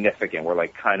significant. We're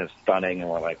like kind of stunning, and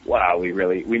we're like, wow,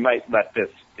 we might let this,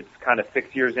 it's kind of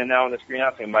 6 years in now in this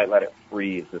greenhouse, we might let it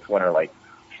freeze this winter, like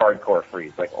hardcore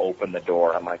freeze, like open the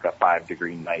door on like a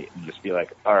 5-degree night and just be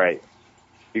like, all right,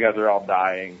 you guys are all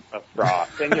dying of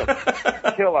frost. And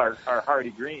kill our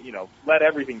hardy green, let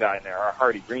everything die in there. Our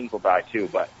hardy greens will die too,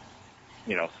 but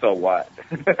so what?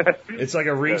 It's like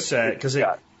a reset, because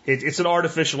it's an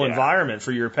artificial environment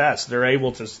for your pests. They're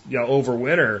able to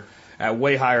overwinter at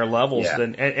way higher levels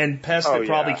than and pests that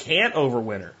probably can't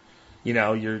overwinter.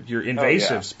 Your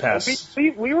invasives pests.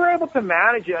 We were able to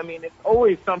manage it. I mean, it's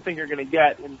always something you're going to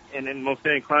get, and in most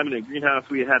any climate, in a greenhouse,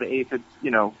 we had aphids,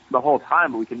 the whole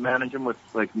time, but we can manage them with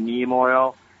like neem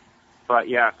oil. But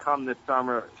yeah, come this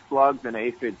summer, slugs and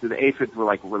aphids. So the aphids were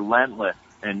like relentless,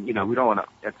 and we don't want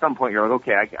to. At some point, you're like,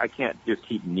 okay, I can't just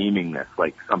keep neeming this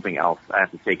like something else. I have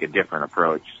to take a different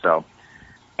approach. So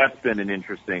that's been an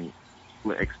interesting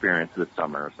experience this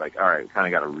summer. It's like, all right, we kind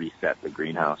of got to reset the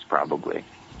greenhouse probably.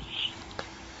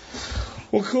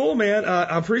 Well, cool, man.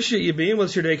 I appreciate you being with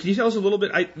us here today. Can you tell us a little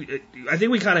bit? I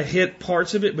think we kind of hit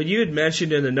parts of it, but you had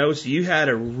mentioned in the notes that you had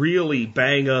a really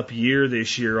bang-up year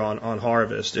this year on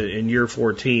harvest in year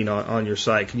 14 on your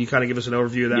site. Can you kind of give us an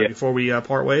overview of that before we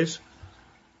part ways?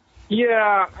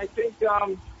 Yeah, I think,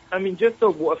 just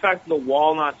the fact that the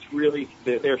walnuts really,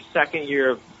 their second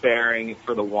year of bearing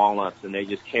for the walnuts, and they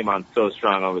just came on so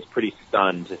strong. I was pretty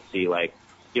stunned to see, like,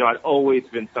 I'd always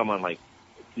been someone, like,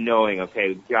 knowing, okay,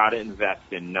 we've got to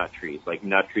invest in nut trees. Like,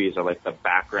 nut trees are like the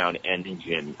background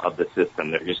engine of the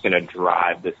system. They're just going to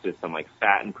drive the system, like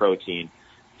fat and protein,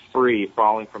 free,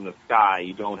 falling from the sky.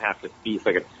 You don't have to feed. It's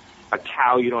like a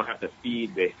cow you don't have to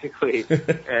feed, basically.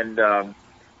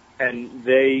 And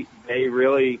they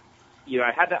really,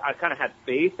 I kind of had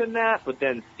faith in that, but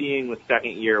then seeing the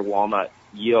second year walnut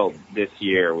yield this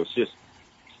year was just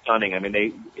stunning. I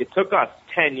mean, it took us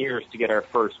 10 years to get our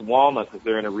first walnuts because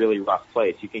they're in a really rough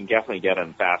place. You can definitely get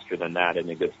them faster than that in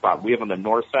a good spot. We have on the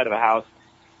north side of the house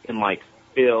in like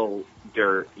fill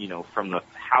dirt, from the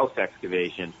house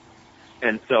excavation.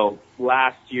 And so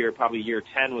last year, probably year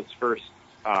 10 was first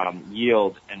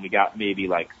yield, and we got maybe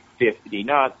like 50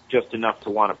 nuts, just enough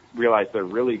to want to realize they're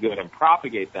really good and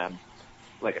propagate them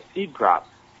like a seed crop,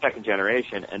 second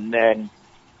generation. And then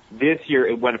this year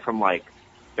it went from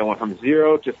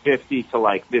 0 to 50 to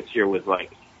like this year was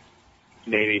like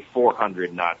maybe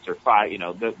 400 nuts or 5,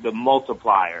 the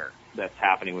multiplier that's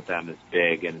happening with them is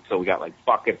big. And so we got like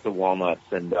buckets of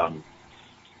walnuts, and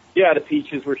the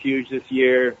peaches were huge this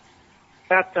year.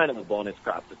 That's kind of a bonus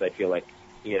crop because I feel like,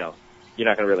 you're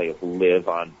not going to really live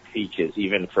on peaches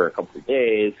even for a couple of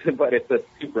days, but it's a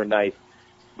super nice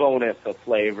bonus of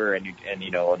flavor and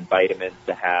vitamins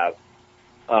to have.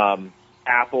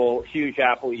 Apple, huge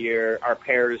apple year. Our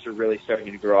pears are really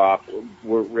starting to grow off.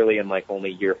 We're really in like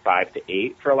only year 5 to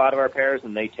 8 for a lot of our pears,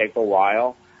 and they take a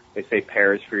while. They say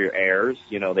pears for your heirs.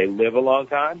 They live a long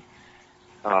time.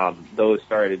 Those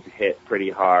started to hit pretty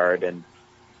hard, and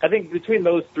I think between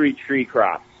those 3 tree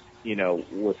crops,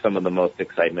 was some of the most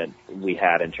excitement we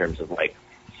had in terms of like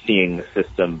seeing the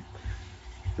system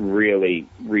really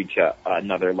reach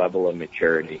another level of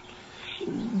maturity.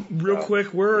 Real quick,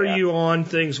 where are you on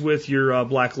things with your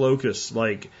black locusts?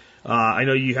 Like, I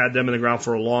know you had them in the ground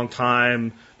for a long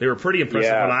time. They were pretty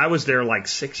impressive when I was there like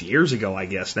 6 years ago, I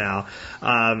guess now.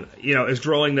 Is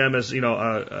growing them as,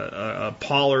 a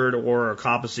pollard or a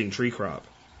coppicing tree crop.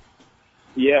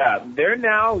 Yeah, they're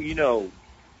now,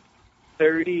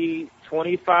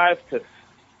 25 to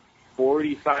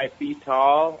 45 feet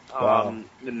tall. Wow.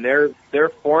 And they're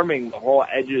forming the whole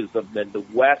edges of the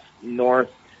west,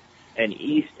 north, and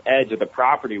east edge of the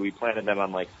property. We planted them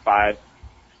on like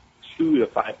 2 to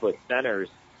 5 foot centers,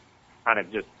 kind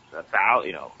of just about,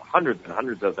 hundreds and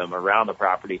hundreds of them around the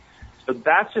property. So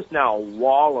that's just now a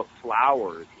wall of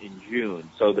flowers in June.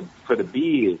 So for the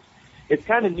bees, it's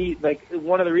kind of neat. Like,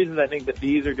 one of the reasons I think the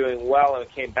bees are doing well and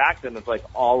it came back to them is like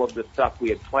all of the stuff we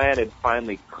had planted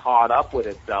finally caught up with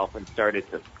itself and started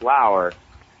to flower.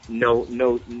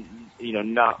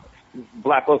 Not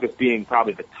black locust being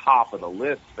probably the top of the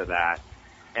list for that.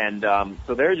 And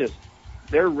so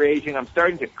they're raging. I'm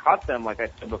starting to cut them, like I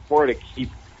said before, to keep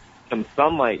some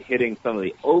sunlight hitting some of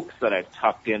the oaks that I've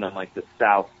tucked in on like the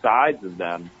south sides of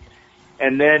them.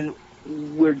 And then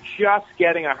we're just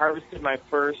I harvested my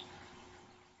first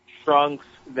trunks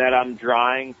that I'm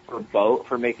drying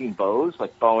for making bows,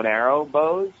 like bow and arrow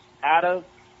bows out of.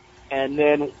 And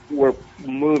then we're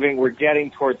getting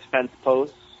towards fence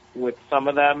posts with some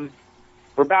of them.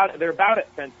 They're about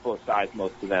at fence post size,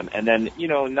 most of them. And then,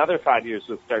 another 5 years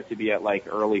will start to be at like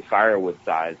early firewood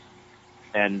size.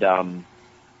 And,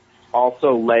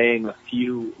 also laying a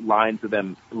few lines of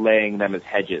them, laying them as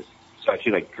hedges. So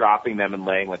actually like dropping them and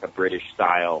laying like a British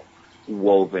style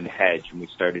woven hedge. And we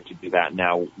started to do that.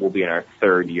 Now we'll be in our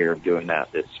 3rd year of doing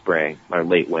that this spring, or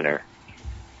late winter.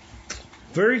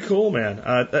 Very cool, man.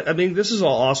 This is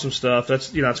all awesome stuff.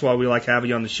 That's why we like having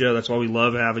you on the show. That's why we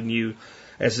love having you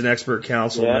as an expert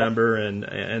council member,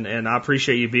 and I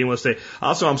appreciate you being with us today.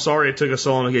 Also, I'm sorry it took us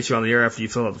so long to get you on the air after you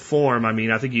filled out the form.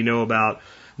 I think you know about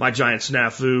my giant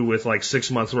snafu with like 6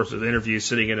 months worth of interviews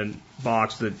sitting in a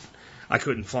box that I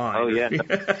couldn't find. Oh yeah,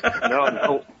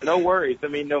 no worries.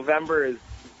 November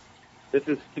this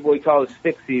is what we call the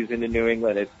stick season in New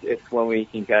England. It's when we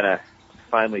can kind of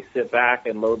finally sit back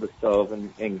and load the stove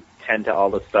and tend to all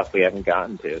the stuff we haven't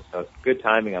gotten to. So it's good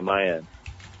timing on my end.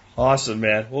 Awesome,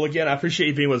 man. Well, again, I appreciate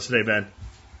you being with us today, Ben.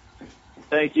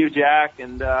 Thank you, Jack.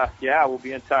 And we'll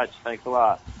be in touch. Thanks a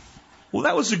lot. Well,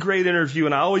 that was a great interview,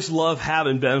 and I always love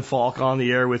having Ben Falk on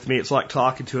the air with me. It's like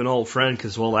talking to an old friend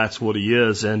because, well, that's what he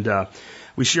is. And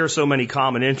we share so many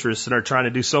common interests and are trying to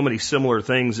do so many similar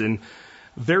things in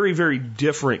very, very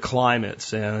different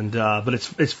climates. And but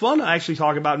it's fun to actually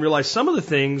talk about and realize some of the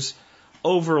things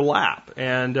overlap.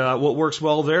 And what works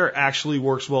well there actually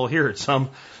works well here. Some,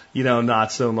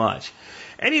 not so much.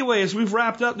 Anyway, as we've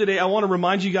wrapped up today, I want to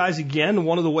remind you guys again,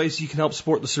 one of the ways you can help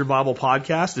support the Survival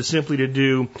Podcast is simply to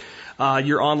do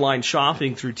your online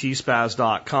shopping through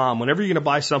tspaz.com. Whenever you're going to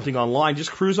buy something online, just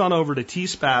cruise on over to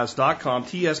tspaz.com,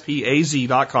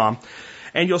 tspaz.com,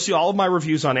 and you'll see all of my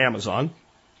reviews on Amazon.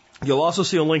 You'll also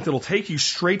see a link that'll take you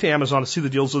straight to Amazon to see the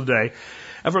deals of the day.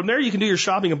 And from there, you can do your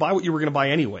shopping and buy what you were going to buy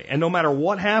anyway. And no matter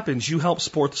what happens, you help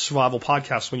support the Survival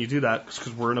Podcast when you do that,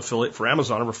 because we're an affiliate for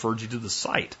Amazon and referred you to the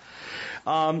site.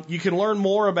 You can learn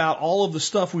more about all of the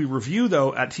stuff we review,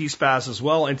 though, at T-Spaz as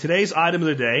well. And today's item of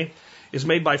the day is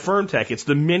made by Firmtech. It's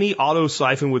the mini auto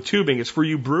siphon with tubing. It's for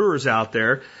you brewers out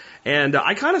there. And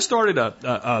I kind of started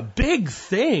a big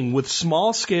thing with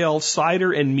small-scale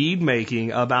cider and mead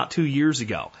making about 2 years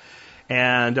ago.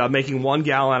 And making 1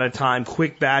 gallon at a time,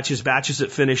 quick batches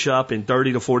that finish up in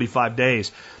 30 to 45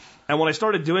 days. And when I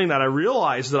started doing that, I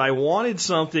realized that I wanted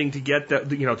something to get that,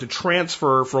 to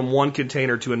transfer from one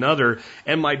container to another.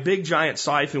 And my big giant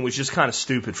siphon was just kind of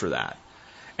stupid for that.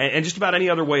 And just about any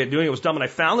other way of doing it was dumb. And I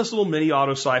found this little mini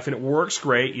auto siphon. It works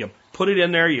great. You put it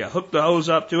in there, you hook the hose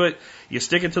up to it, you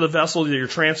stick it to the vessel that you're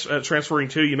transferring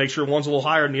to, you make sure one's a little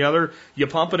higher than the other, you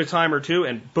pump it a time or two,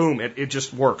 and boom, it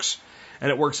just works. And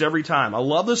it works every time. I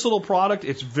love this little product.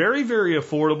 It's very, very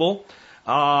affordable,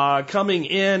 coming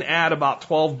in at about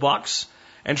 $12.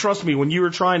 And trust me, when you were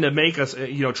trying to make us,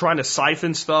 trying to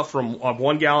siphon stuff from a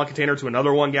 1 gallon container to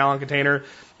another 1 gallon container,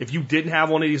 if you didn't have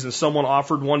one of these and someone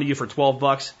offered one to you for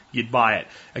 $12, you'd buy it.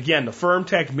 Again, the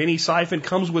Firmtech mini siphon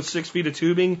comes with 6 feet of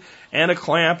tubing and a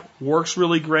clamp, works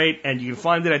really great, and you can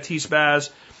find it at T-Spaz.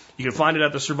 You can find it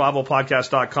at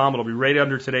thesurvivalpodcast.com. It'll be right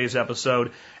under today's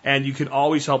episode. And you can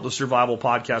always help the Survival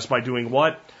Podcast by doing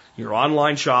what? Your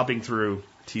online shopping through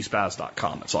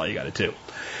tspaz.com. That's all you got to do.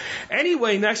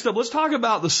 Anyway, next up, let's talk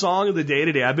about the song of the day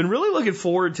today. I've been really looking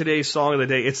forward to today's song of the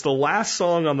day. It's the last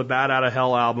song on the Bat Out of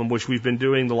Hell album, which we've been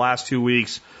doing the last 2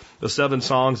 weeks, the 7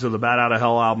 songs of the Bat Out of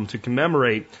Hell album, to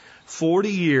commemorate 40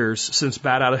 years since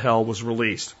Bat Out of Hell was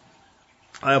released.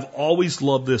 I have always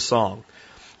loved this song.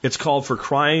 It's called For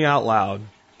Crying Out Loud,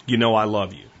 You Know I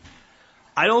Love You.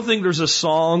 I don't think there's a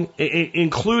song,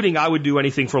 including I Would Do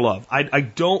Anything for Love. I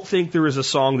don't think there is a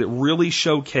song that really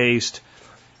showcased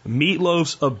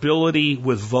Meatloaf's ability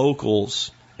with vocals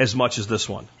as much as this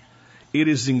one. It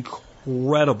is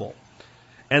incredible.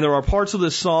 And there are parts of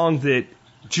this song that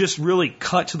just really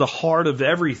cut to the heart of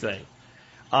everything.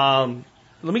 Let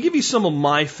me give you some of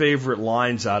my favorite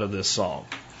lines out of this song.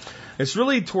 It's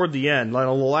really toward the end, like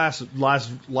on the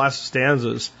last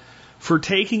stanzas. For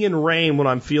taking in rain when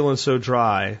I'm feeling so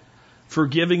dry. For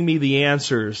giving me the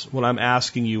answers when I'm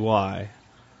asking you why.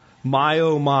 My,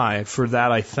 oh my, for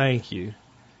that I thank you.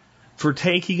 For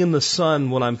taking in the sun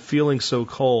when I'm feeling so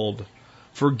cold.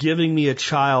 For giving me a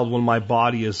child when my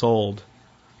body is old.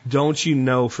 Don't you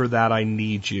know for that I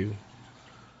need you.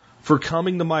 For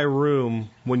coming to my room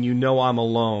when you know I'm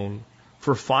alone.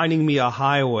 For finding me a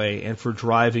highway and for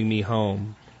driving me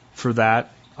home. For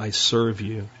that, I serve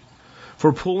you.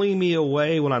 For pulling me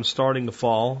away when I'm starting to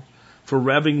fall. For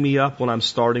revving me up when I'm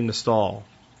starting to stall.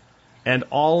 And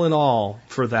all in all,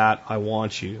 for that, I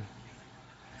want you.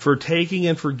 For taking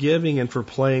and for giving and for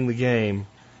playing the game.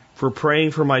 For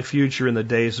praying for my future in the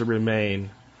days that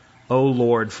remain. Oh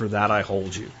Lord, for that I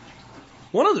hold you.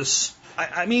 One of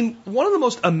the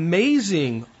most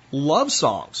amazing love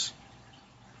songs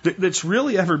that's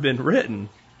really ever been written.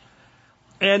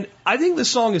 And I think this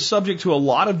song is subject to a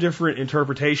lot of different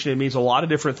interpretation. It means a lot of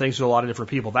different things to a lot of different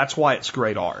people. That's why it's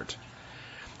great art.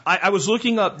 I was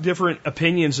looking up different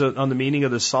opinions on the meaning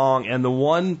of the song, and the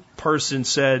one person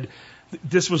said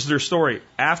this was their story.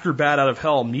 After Bat Out of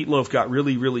Hell, Meatloaf got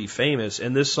really, really famous,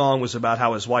 and this song was about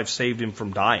how his wife saved him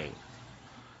from dying.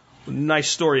 Nice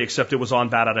story, except it was on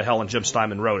Bat Out of Hell and Jim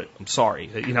Steinman wrote it. I'm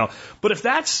sorry. But if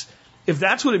that's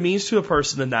what it means to a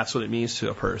person, then that's what it means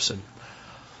to a person.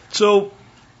 So,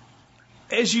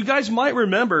 as you guys might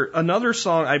remember, another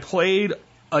song, I played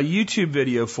a YouTube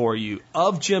video for you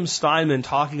of Jim Steinman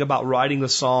talking about writing the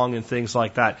song and things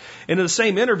like that. And in the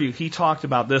same interview, he talked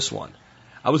about this one.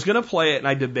 I was going to play it and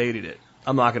I debated it.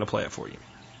 I'm not going to play it for you.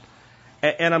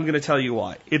 And I'm going to tell you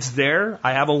why. It's there.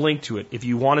 I have a link to it. If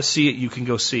you want to see it, you can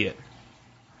go see it.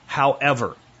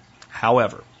 However,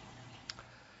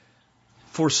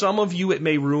 for some of you, it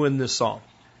may ruin this song.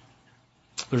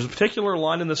 There's a particular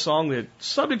line in the song that's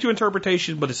subject to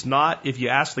interpretation, but it's not if you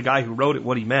ask the guy who wrote it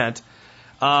what he meant.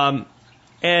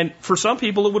 And for some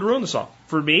people, it would ruin the song.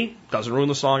 For me, it doesn't ruin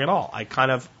the song at all. I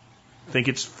kind of think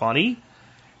it's funny,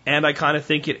 and I kind of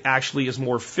think it actually is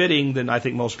more fitting than I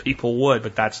think most people would,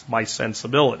 but that's my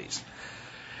sensibilities.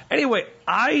 Anyway,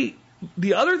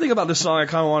 the other thing about this song I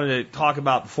kind of wanted to talk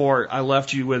about before I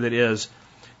left you with it is,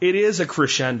 it is a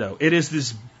crescendo. It is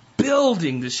this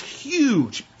building, this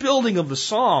huge building of the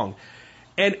song.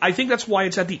 And I think that's why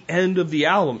it's at the end of the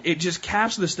album. It just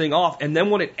caps this thing off. And then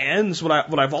when it ends, what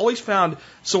I've always found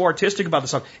so artistic about the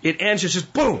song, it ends, it's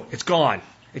just boom, it's gone.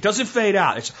 It doesn't fade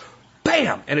out. It's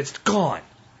bam, and it's gone.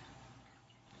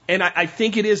 And I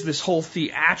think it is this whole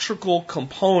theatrical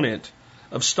component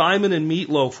of Steinman and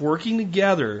Meatloaf working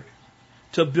together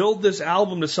to build this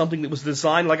album to something that was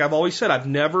designed, like I've always said, I've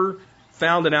never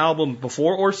found an album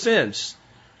before or since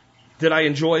that I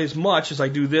enjoy as much as I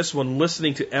do this one,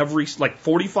 listening to every, like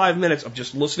 45 minutes of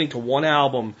just listening to one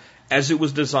album as it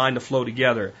was designed to flow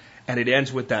together. And it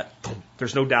ends with that, boom,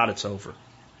 there's no doubt it's over.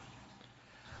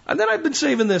 And then I've been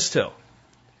saving this too.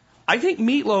 I think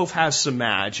Meatloaf has some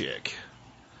magic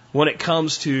when it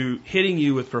comes to hitting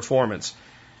you with performance.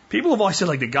 People have always said,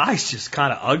 like, the guy's just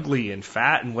kind of ugly and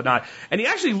fat and whatnot. And he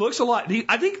actually looks a lot.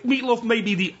 I think Meatloaf may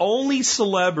be the only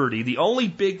celebrity, the only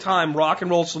big-time rock and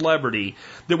roll celebrity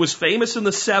that was famous in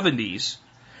the 70s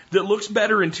that looks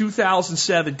better in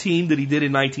 2017 than he did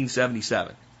in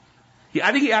 1977.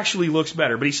 I think he actually looks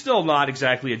better, but he's still not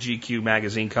exactly a GQ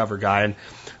magazine cover guy. And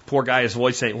poor guy, his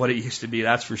voice ain't what it used to be,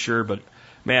 that's for sure. But,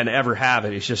 man, to ever have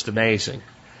it, it's just amazing.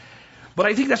 But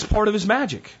I think that's part of his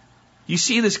magic. You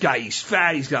see this guy, he's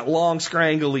fat, he's got long,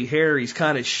 scrangly hair, he's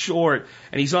kind of short,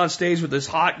 and he's on stage with this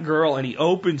hot girl, and he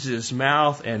opens his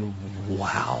mouth, and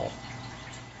wow.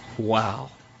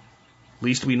 Wow. At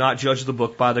least we not judge the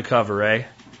book by the cover, eh?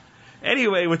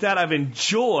 Anyway, with that, I've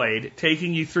enjoyed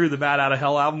taking you through the Bat Out of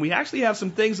Hell album. We actually have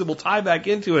some things that will tie back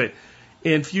into it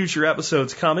in future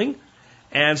episodes coming,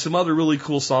 and some other really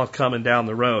cool songs coming down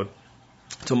the road.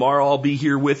 Tomorrow I'll be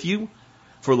here with you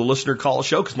for the listener call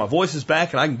show, because my voice is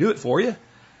back and I can do it for you.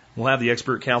 We'll have the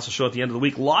expert council show at the end of the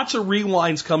week. Lots of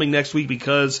rewinds coming next week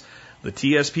because the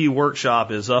TSP workshop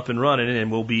is up and running,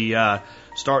 and we'll be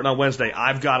starting on Wednesday.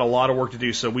 I've got a lot of work to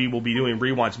do, so we will be doing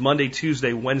rewinds Monday,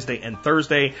 Tuesday, Wednesday, and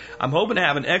Thursday. I'm hoping to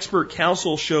have an expert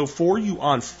council show for you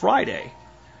on Friday.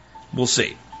 We'll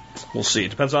see. We'll see.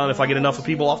 It depends on if I get enough of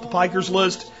people off the Pikers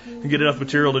list and get enough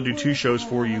material to do 2 shows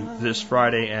for you this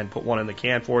Friday and put one in the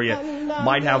can for you.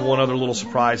 Might have one other little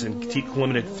surprise and keep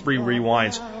limited to 3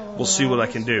 rewinds. We'll see what I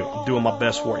can do. I'm doing my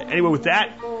best for you. Anyway, with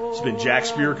that, it's been Jack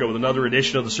Spirko with another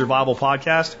edition of the Survival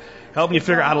Podcast, helping you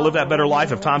figure out how to live that better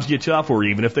life if times get tough or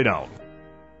even if they don't.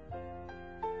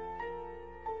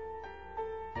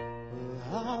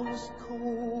 I was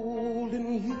cold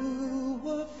and you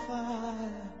were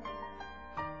fire,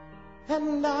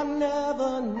 and I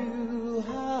never knew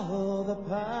how the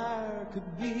fire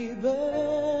could be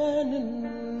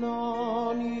burning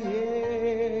on the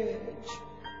edge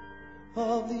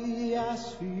of the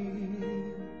ice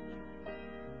field.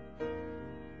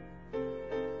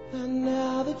 And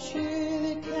now the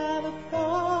chilly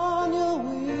California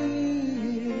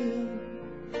wind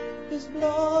is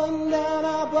blowing down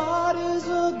our bodies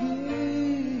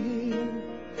again,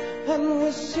 and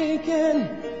we're sinking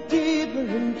deeper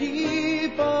and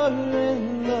deeper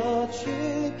in the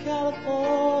chilly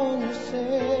California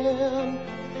sand.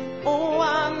 Oh,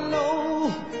 I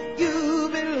know you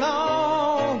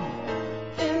belong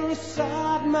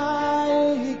inside my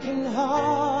aching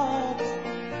heart.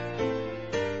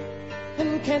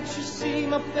 And can't you see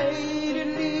my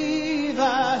faded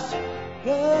Levi's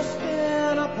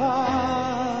bursting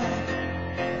apart?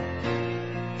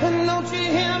 And don't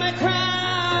you hear me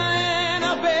crying,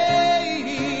 oh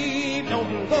babe,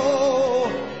 don't go.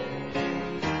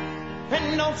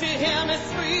 And don't you hear me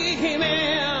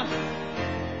screaming,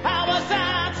 how was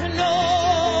I to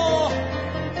know?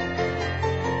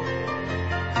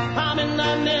 I'm in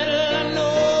the middle of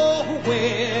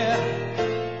nowhere,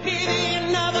 needing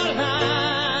another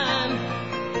line,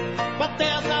 but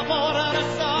there's a water to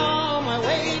somewhere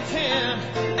waiting,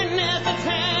 and there's a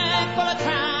tank full of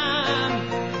time.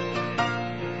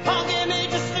 Oh, give me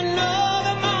just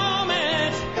another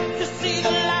moment to see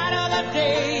the light of the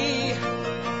day,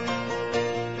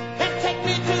 and take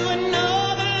me to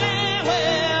another land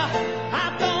where I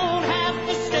don't have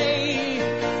to stay.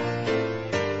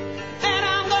 And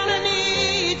I'm gonna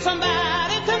need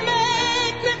somebody to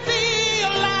make me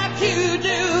feel like you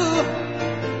do,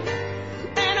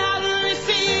 and I'll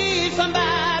receive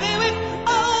somebody with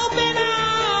open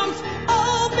arms,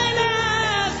 open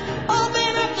eyes,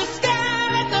 open up the sky,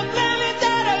 let the planet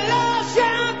that I love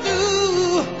shine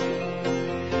through.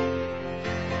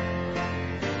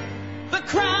 But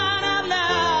crying out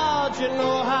loud, you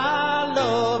know I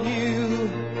love you.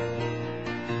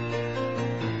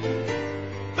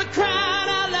 But crying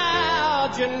out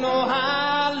loud, you know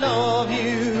I love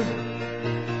you.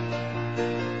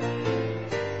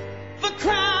 But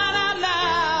crying out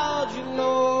loud, you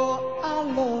know I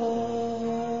love you.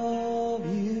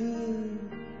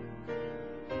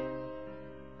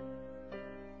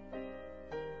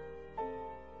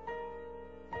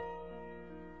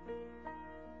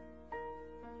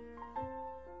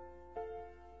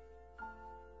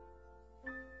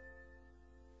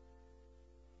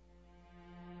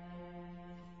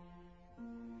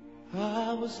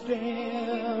 I was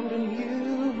damned and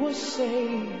you were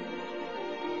saved,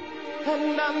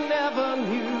 and I never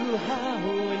knew how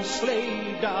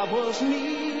enslaved I was,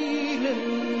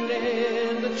 kneeling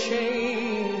in the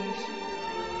chains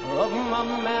of my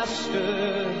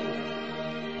master.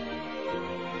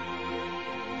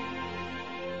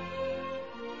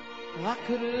 I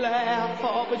could laugh,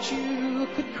 oh, but you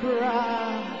could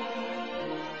cry,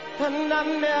 and I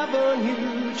never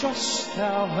knew just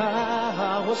how high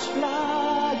I was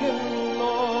flying,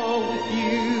 oh, with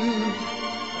you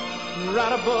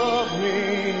right above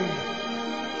me.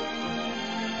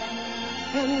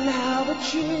 And now the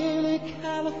chilly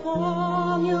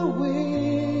California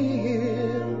wind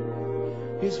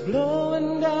is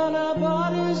blowing down our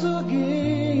bodies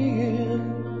again,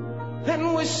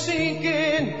 and we're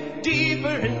sinking deeper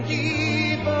and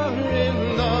deeper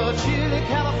in the chilly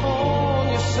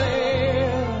California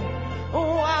sand.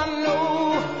 Oh, I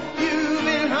know you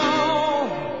belong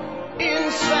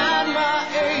inside my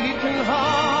aching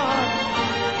heart.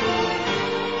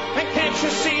 And can't you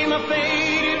see my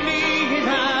faded leaving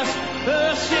eyes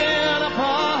bursting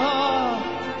apart?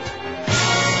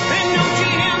 And don't you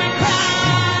hear me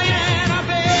crying, I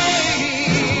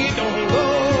beg, don't go.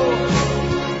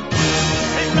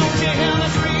 And don't you hear me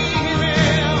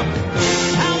screaming,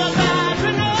 how was I to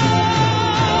know?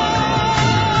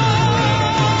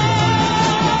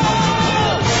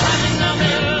 I'm in the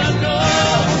middle of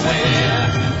nowhere,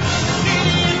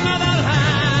 needing another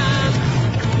line,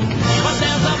 but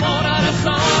there's a border to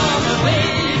summer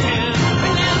waiting,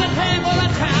 and there's a table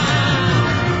of time.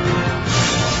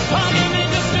 Oh, give me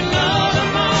just another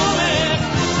moment,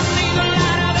 see the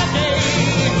light of the day,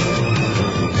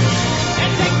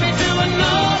 and take me to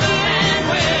another land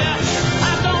where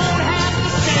I don't have to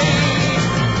stay.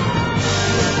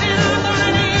 And I'm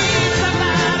gonna need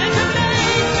somebody to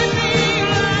make me feel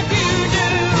like you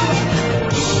do.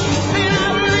 And I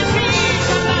really need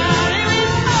somebody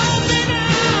who's open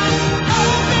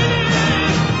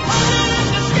up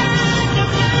the sky to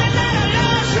find that I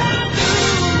lost right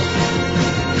through.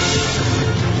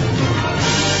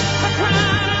 But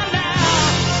crying out loud,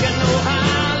 you know how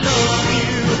I love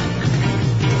you.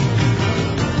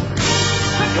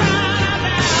 But crying out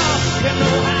loud, you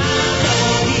know how I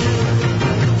love you.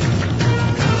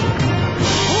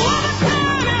 Oh, but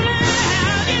crying out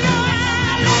loud, you know how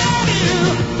I love you.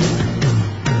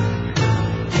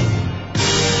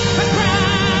 But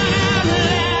crying out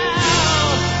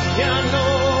loud, you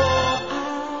know I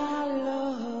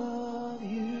love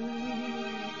you.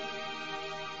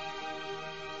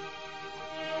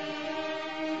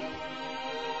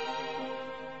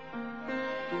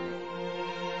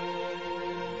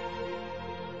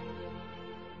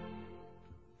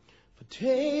 For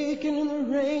taking in the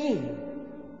rain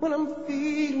when I'm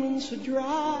feeling so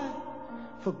dry,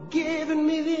 for giving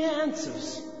me the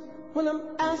answers when I'm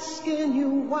asking you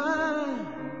why.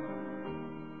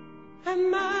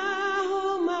 And my,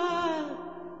 oh my,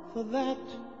 for that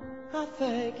I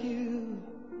thank you.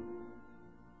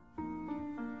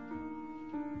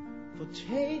 For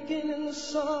taking in the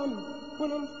sun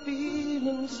when I'm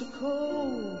feeling so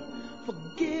cold, for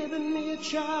giving me a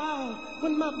child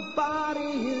when my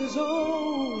body is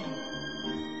old.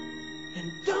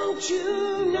 And don't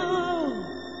you know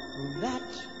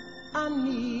that I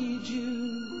need you?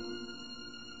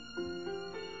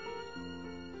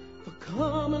 For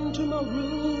coming to my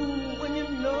room when you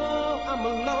know I'm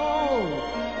alone,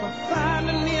 for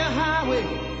finding me a highway,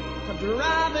 for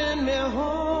driving me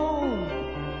home.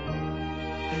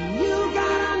 And you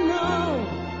gotta know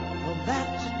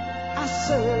that I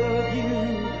serve you,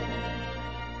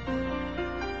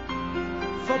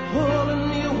 for pulling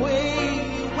me away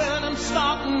when I'm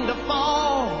starting to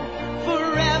fall, for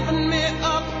revving me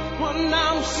up when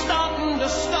I'm starting to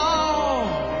stall.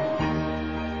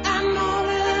 And all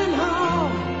in all,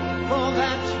 for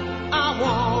that I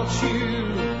want you,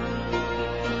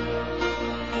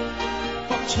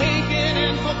 for taking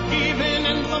and for giving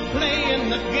and for playing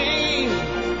the game,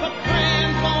 for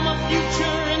praying for my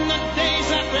future in the days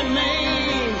that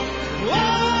remain. Oh,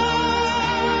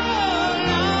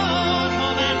 Lord,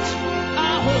 for that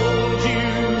I hold you.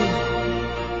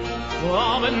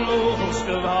 Oh, but most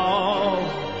of all,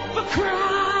 for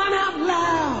crying out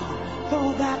loud, for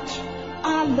that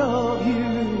I love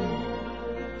you.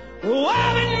 Oh,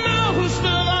 but most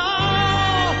of